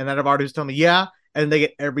right, and then I have artists who tell me yeah, and they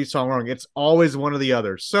get every song wrong. It's always one or the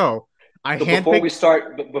other. So before we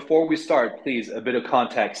start, please, a bit of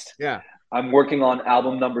context. Yeah. I'm working on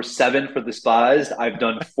album number 7 for Despised. I've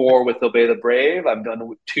done 4 with Obey the Brave. I've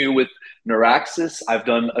done 2 with Neuraxis. I've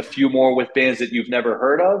done a few more with bands that you've never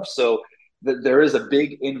heard of. So there is a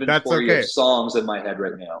big inventory of songs in my head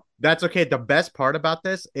right now. That's okay. The best part about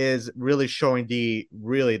this is really showing the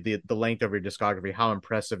length of your discography, how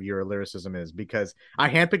impressive your lyricism is, because I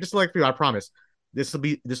handpicked a select few. I promise. This will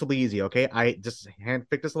be easy, okay? I just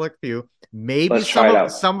handpicked a select few. Maybe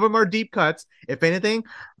some of them are deep cuts. If anything,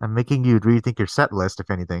 I'm making you rethink your set list.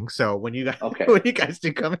 If anything, so when you guys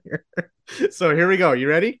do come here, so here we go. You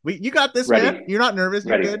ready? You got this, ready. Man. You're not nervous.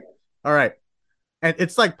 You're good. All right. And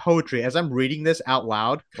it's like poetry. As I'm reading this out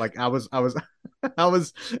loud, like I was I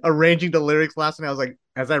was arranging the lyrics last night. I was like,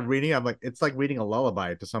 as I'm reading, I'm like, it's like reading a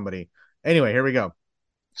lullaby to somebody. Anyway, here we go.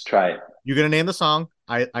 Let's try it. You're gonna name the song.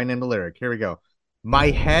 I name the lyric. Here we go.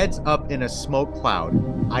 My head's up in a smoke cloud,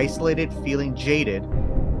 isolated, feeling jaded.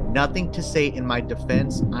 Nothing to say in my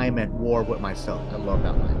defense. I'm at war with myself. I love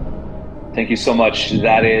that line. Thank you so much.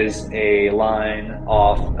 That is a line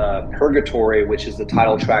off Purgatory, which is the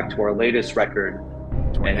title track to our latest record.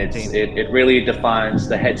 And it really defines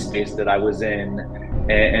the headspace that I was in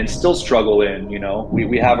and still struggle in.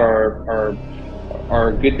 We have our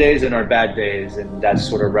good days and our bad days, and that's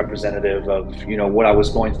sort of representative of what I was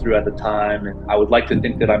going through at the time. And I would like to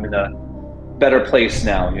think that I'm in a better place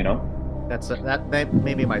now. That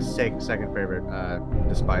may be my second favorite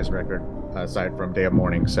Despised record, aside from Day of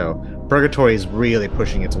Mourning. So Purgatory is really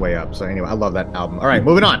pushing its way up. So anyway, I love that album. All right,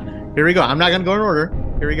 moving on. Here we go. I'm not gonna go in order.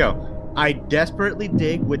 Here we go. I desperately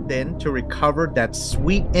dig within to recover that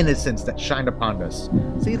sweet innocence that shined upon us.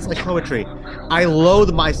 See, it's like poetry. I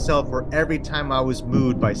loathe myself for every time I was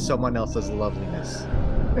moved by someone else's loveliness.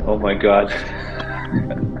 Oh my God.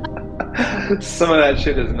 Some of that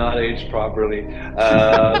shit is not aged properly.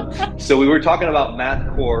 So we were talking about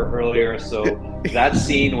mathcore earlier. So that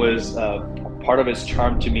scene was part of its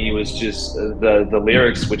charm to me was just the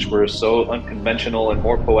lyrics, which were so unconventional and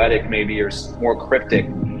more poetic, maybe, or more cryptic.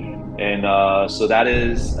 And so that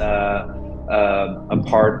is a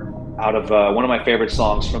part out of one of my favorite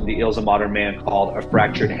songs from the Ills of Modern Man called "A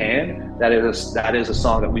Fractured Hand." That is a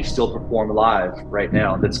song that we still perform live right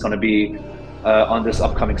now. That's going to be on this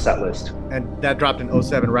upcoming set list. And that dropped in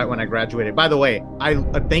 '07, right when I graduated. By the way, I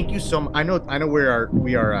thank you so much. I know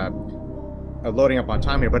we are loading up on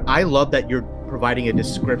time here, but I love that you're providing a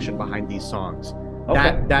description behind these songs.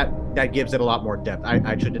 Okay. That gives it a lot more depth.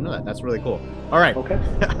 I should know that. That's really cool. All right. Okay.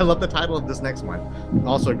 I love the title of this next one.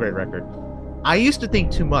 Also a great record. I used to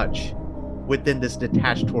think too much within this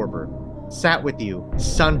detached torpor. Sat with you,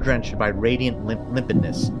 sun-drenched by radiant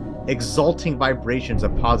limpidness. Exulting vibrations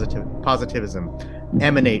of positivism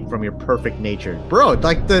emanate from your perfect nature, bro.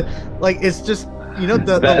 It's just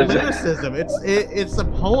the lyricism. It's a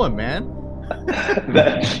poem, man.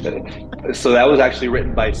 So that was actually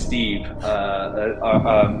written by Steve,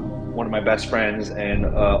 one of my best friends, and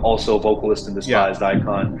also vocalist in Despised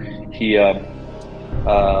Icon. He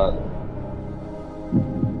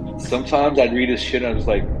sometimes I'd read his shit and I was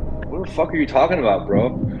like, "What the fuck are you talking about,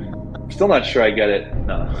 bro?" Still not sure I get it.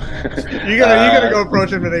 No. you gotta go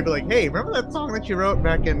approach him and they'd be like, "Hey, remember that song that you wrote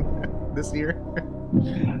back in this year?"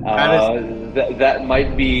 That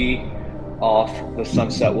might be off "The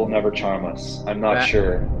Sunset Will Never Charm Us." I'm not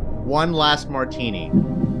sure. One Last Martini.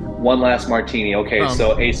 One Last Martini. Okay,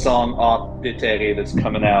 so a song off Déterré that's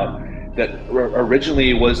coming out that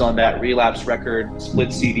originally was on that Relapse record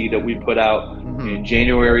split CD that we put out in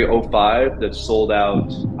January 05 that sold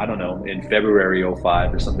out, I don't know, in February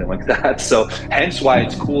 05 or something like that. So hence why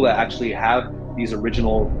it's cool to actually have these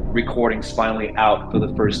original recordings finally out for the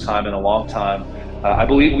first time in a long time. I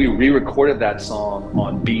believe we re-recorded that song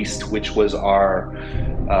on Beast, which was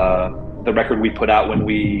the record we put out when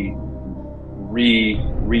we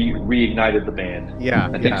reignited the band. Yeah,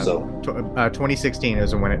 I think so. 2016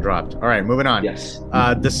 is when it dropped. All right, moving on. Yes.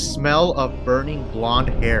 The smell of burning blonde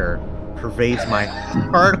hair pervades my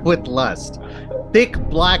heart with lust. Thick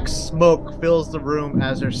black smoke fills the room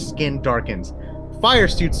as her skin darkens. Fire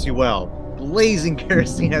suits you well. Blazing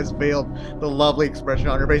kerosene has veiled the lovely expression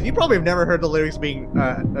on her face. You probably have never heard the lyrics being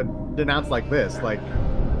denounced like this, like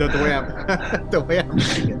the way I'm the way I'm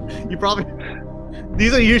reading it. You probably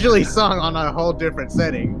these are usually sung on a whole different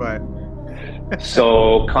setting, but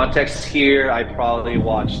so context here, I probably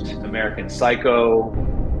watched American Psycho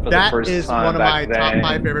for the first time. That is one of my top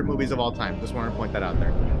 5 favorite movies of all time. Just wanted to point that out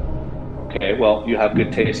there. Okay, well, you have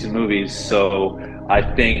good taste in movies, so I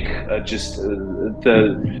think just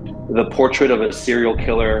the portrait of a serial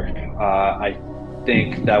killer, I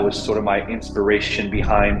think that was sort of my inspiration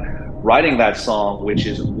behind writing that song, which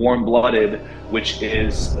is Warm Blooded, which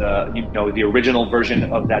is the original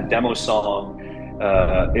version of that demo song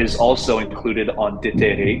is also included on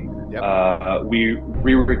Déterré. Yep. We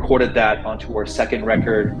re-recorded that onto our second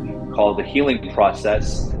record called The Healing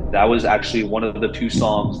Process. That was actually one of the 2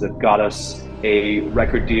 songs that got us a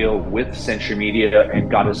record deal with Century Media and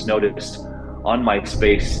got us noticed on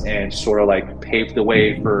MySpace and sort of like paved the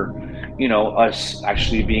way for us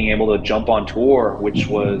actually being able to jump on tour, which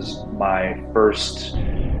was my first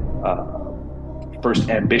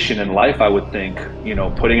ambition in life, I would think.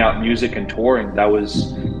 Putting out music and touring, that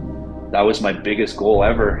was my biggest goal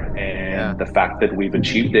ever, and the fact that we've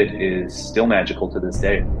achieved it is still magical to this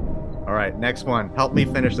day. All right, next one. Help me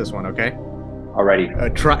finish this one, okay?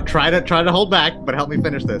 Alrighty. Try to hold back, but help me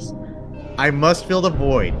finish this. I must fill the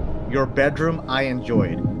void. Your bedroom I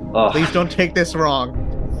enjoyed. Please don't take this wrong.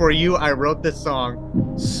 For you, I wrote this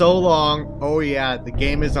song. So long. Oh yeah, the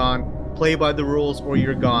game is on. Play by the rules or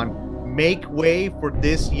you're gone. Make way for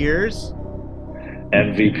this year's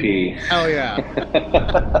MVP. Hell yeah.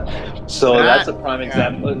 So that's a prime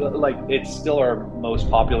example. Like, it's still our most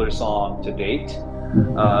popular song to date.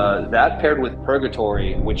 That paired with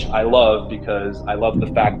Purgatory, which I love because I love the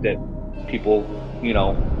fact that people,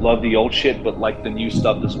 love the old shit but like the new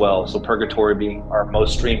stuff as well. So Purgatory being our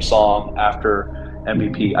most streamed song after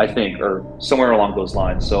MVP, I think, or somewhere along those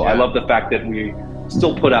lines. So I love the fact that we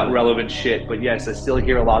still put out relevant shit, but yes, I still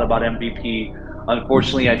hear a lot about MVP.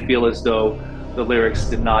 Unfortunately, I feel as though the lyrics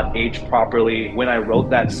did not age properly. When I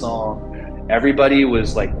wrote that song, everybody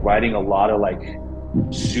was like writing a lot of like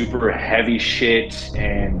super heavy shit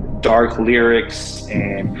and dark lyrics,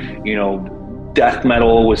 and death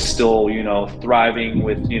metal was still thriving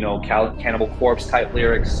with Cannibal Corpse type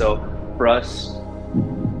lyrics. So for us,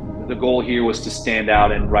 the goal here was to stand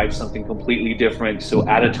out and write something completely different. So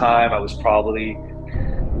at a time, I was probably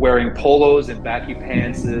wearing polos and baggy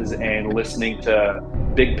pantses and listening to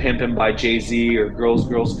Big Pimpin' by Jay-Z or Girls,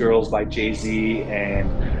 Girls, Girls by Jay-Z, and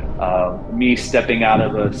me stepping out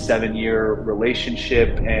of a 7-year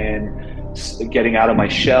relationship and getting out of my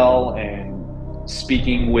shell and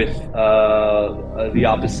speaking with the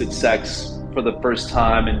opposite sex for the first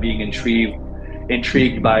time and being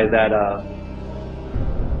intrigued by that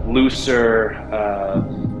looser,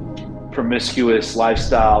 promiscuous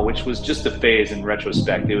lifestyle, which was just a phase in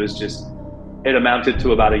retrospect. It amounted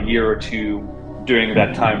to about a year or two during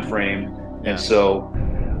that time frame. Yeah. And so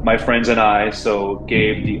my friends and I, so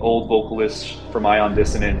Gabe, the old vocalist from Ion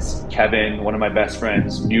Dissonance, Kevin, one of my best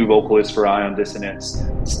friends, new vocalist for Ion Dissonance,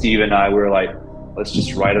 Steve and I, we were like, let's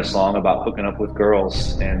just write a song about hooking up with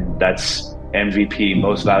girls. And that's MVP,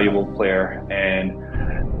 most valuable player. And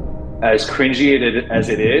as cringy as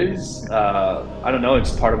it is, I don't know, it's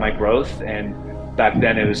part of my growth. And back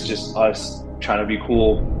then it was just us trying to be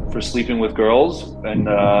cool for sleeping with girls. And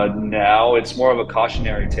now it's more of a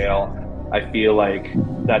cautionary tale. I feel like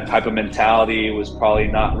that type of mentality was probably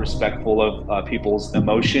not respectful of people's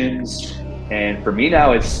emotions. And for me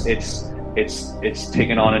now, it's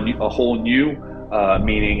taken on a whole new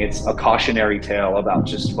meaning. It's a cautionary tale about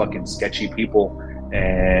just fucking sketchy people.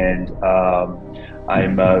 And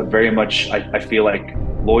I'm very much, I feel like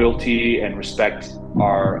loyalty and respect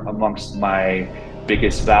are amongst my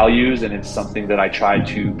biggest values. And it's something that I try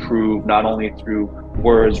to prove not only through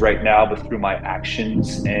words right now, but through my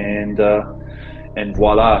actions. And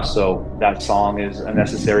voila. So that song is A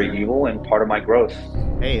Necessary Evil and part of my growth.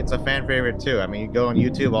 Hey, it's a fan favorite too. I mean, you go on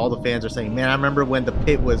YouTube, all the fans are saying, man, I remember when the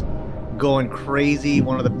Pit was going crazy.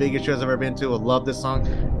 One of the biggest shows I've ever been to. I love this song.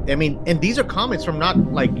 I mean, and these are comments from not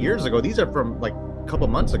like years ago. These are from like a couple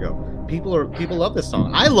months ago. People love this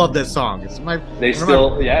song. I love this song. It's my it's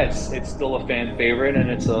still a fan favorite, and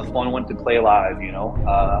it's a fun one to play live, you know.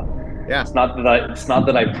 Yeah. It's not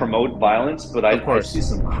that I promote violence, but I see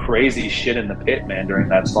some crazy shit in the Pit, man, during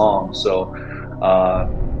that song. So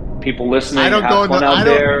people listening, I don't have go in fun the out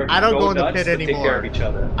there. I don't go in the nuts, Pit but anymore. Take care of each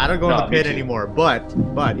other. I don't go No, in the me Pit too. anymore. But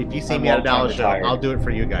if you see I'm me at a long-time Dallas show, retired. I'll do it for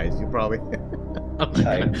you guys. You probably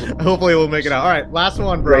Tight. hopefully we'll make it out. All right, last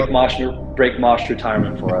one, bro. Break Mosh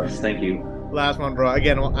retirement for us. Thank you. Last one, bro.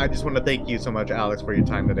 Again, I just want to thank you so much, Alex, for your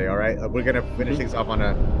time today. All right, we're gonna finish things off on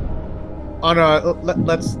a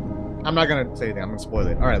let's. I'm not gonna say anything. I'm gonna spoil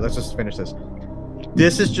it. All right, let's just finish this.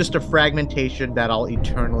 This is just a fragmentation that I'll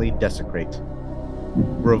eternally desecrate.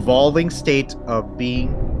 Revolving state of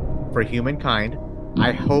being for humankind.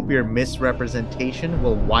 I hope your misrepresentation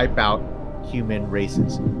will wipe out human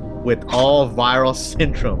races with all viral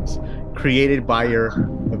syndromes created by your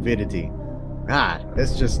avidity. God,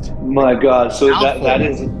 it's just My God. So mouthful.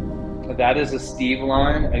 that is a Steve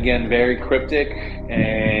line. Again, very cryptic,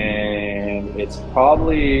 and it's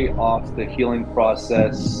probably off the healing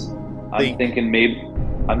process. I'm thinking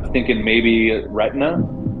maybe retina.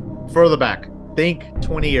 Further back. Think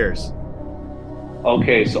 20 years.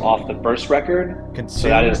 Okay, so off the first record.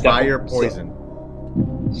 Consumed by your poison.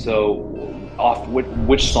 So off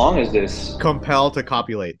which song is this? Compelled to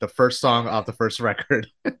copulate. The first song off the first record.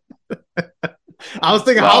 I was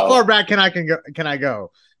thinking, how far back can I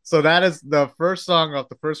go? So that is the first song off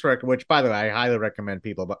the first record, which, by the way, I highly recommend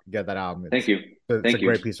people get that album. Thank you. It's a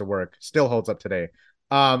great piece of work. Still holds up today.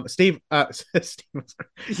 Steve,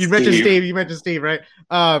 you mentioned Steve, right?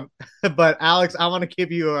 But Alex, I want to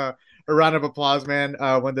give you a round of applause, man,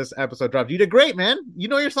 when this episode dropped. You did great, man. You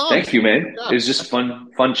know your song. Thank you, man. It was just fun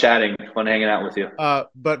chatting, fun hanging out with you.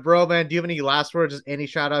 But bro, man, do you have any last words, just any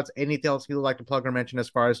shout outs, anything else you'd like to plug or mention as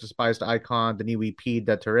far as Despised Icon, the new EP,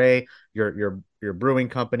 Deterre, your brewing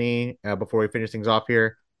company, before we finish things off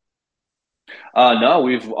here? No,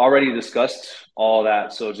 we've already discussed all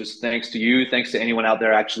that. So just thanks to you. Thanks to anyone out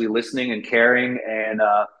there actually listening and caring. And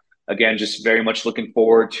again, just very much looking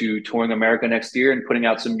forward to touring America next year and putting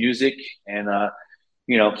out some music. And,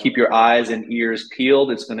 keep your eyes and ears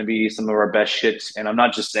peeled. It's going to be some of our best shits. And I'm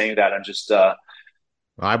not just saying that. I'm just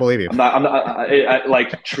I believe you. I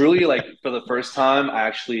like truly, like, for the first time, I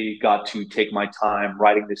actually got to take my time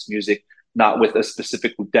writing this music, not with a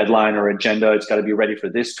specific deadline or agenda. It's got to be ready for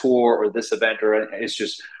this tour or this event, or it's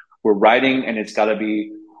just, we're writing and it's got to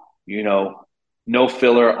be, no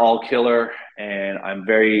filler, all killer. And I'm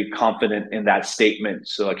very confident in that statement.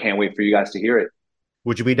 So I can't wait for you guys to hear it.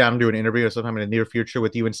 Would you be down to do an interview or sometime in the near future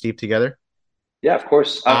with you and Steve together? Yeah, of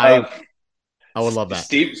course. I would love that.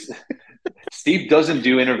 Steve doesn't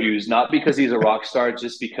do interviews, not because he's a rock star,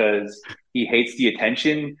 just because he hates the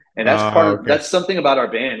attention. And that's Okay. that's something about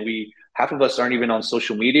our band. We half of us aren't even on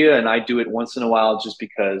social media, and I do it once in a while just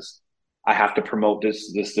because I have to promote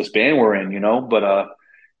this band we're in, But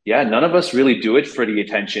yeah, none of us really do it for the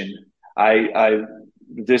attention. I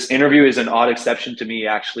this interview is an odd exception to me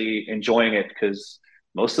actually enjoying it because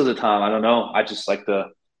most of the time, I don't know, I just like to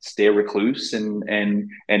stay a recluse and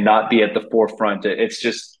not be at the forefront. It's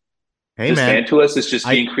just Hey, this man. band to us is just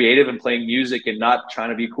I being creative and playing music and not trying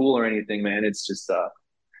to be cool or anything, man. It's just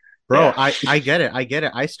Bro, yeah. I get it. I get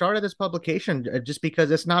it. I started this publication just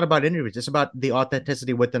because it's not about interviews. It's about the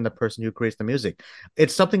authenticity within the person who creates the music.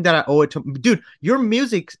 It's something that I owe it to. Dude, your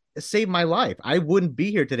music saved my life. I wouldn't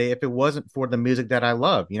be here today if it wasn't for the music that I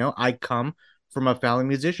love. I come from a family of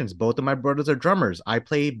musicians. Both of my brothers are drummers. I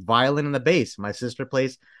play violin and the bass. My sister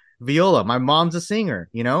plays viola. My mom's a singer.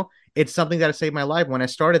 It's something that saved my life. When I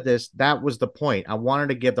started this, that was the point. I wanted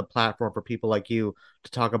to give the platform for people like you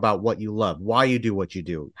to talk about what you love, why you do what you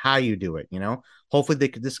do, how you do it. Hopefully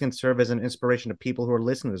this can serve as an inspiration to people who are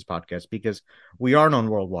listening to this podcast because we are known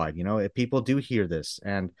worldwide. If people do hear this,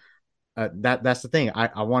 and that's the thing.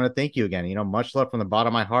 I want to thank you again. Much love from the bottom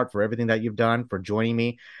of my heart for everything that you've done, for joining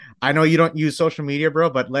me. I know you don't use social media, bro,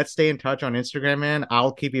 but let's stay in touch on Instagram, man.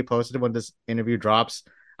 I'll keep you posted when this interview drops.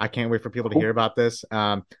 I can't wait for people to hear about this.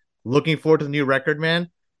 Looking forward to the new record,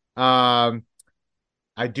 man. I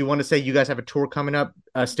do want to say you guys have a tour coming up.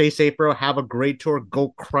 Stay safe, bro. Have a great tour. Go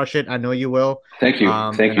crush it. I know you will. Thank you.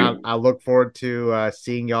 Thank you. I look forward to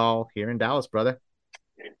seeing y'all here in Dallas, brother.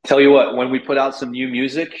 Tell you what, when we put out some new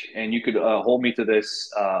music, and you could hold me to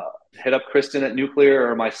this, hit up Kristen at Nuclear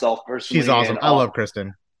or myself personally. She's awesome. I love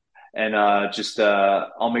Kristen. And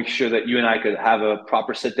I'll make sure that you and I could have a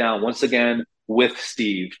proper sit down once again with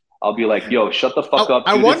Steve. I'll be like, "Yo, shut the fuck up."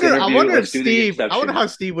 I wonder if Steve. I wonder how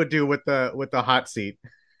Steve would do with the hot seat.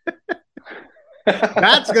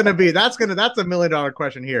 That's a $1 million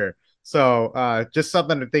question here. So just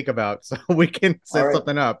something to think about. So we can set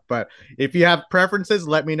something up. But if you have preferences,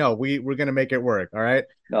 let me know. We're gonna make it work. All right.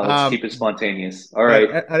 No, let's keep it spontaneous. All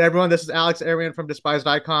right. Everyone, this is Alex Arian from Despised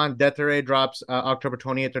Icon. Death Array drops October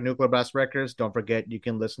 28th on Nuclear Blast Records. Don't forget, you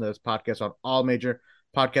can listen to this podcast on all major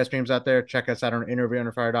podcast streams out there. Check us out on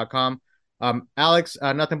interviewunderfire.com. Alex,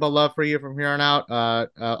 nothing but love for you from here on out.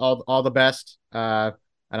 All the best. And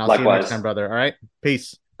I'll see you next time, brother. All right.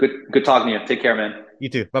 Peace. Good talking to you. Take care, man. You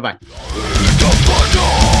too. Bye-bye.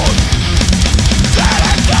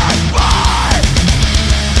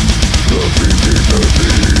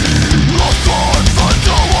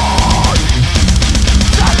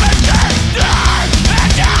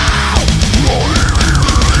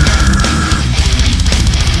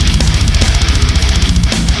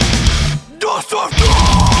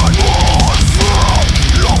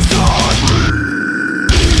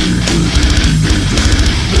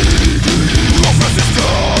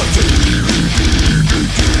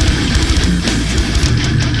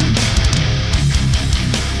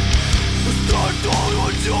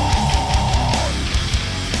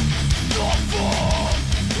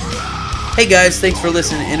 Hey guys, thanks for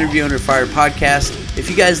listening to Interview Under Fire podcast. If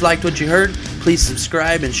you guys liked what you heard, please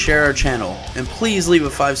subscribe and share our channel. And please leave a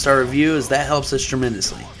 5-star review, as that helps us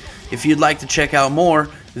tremendously. If you'd like to check out more,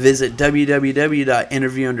 visit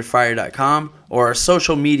www.interviewunderfire.com or our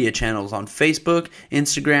social media channels on Facebook,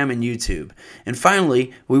 Instagram, and YouTube. And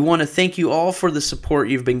finally, we want to thank you all for the support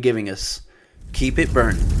you've been giving us. Keep it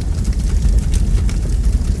burning.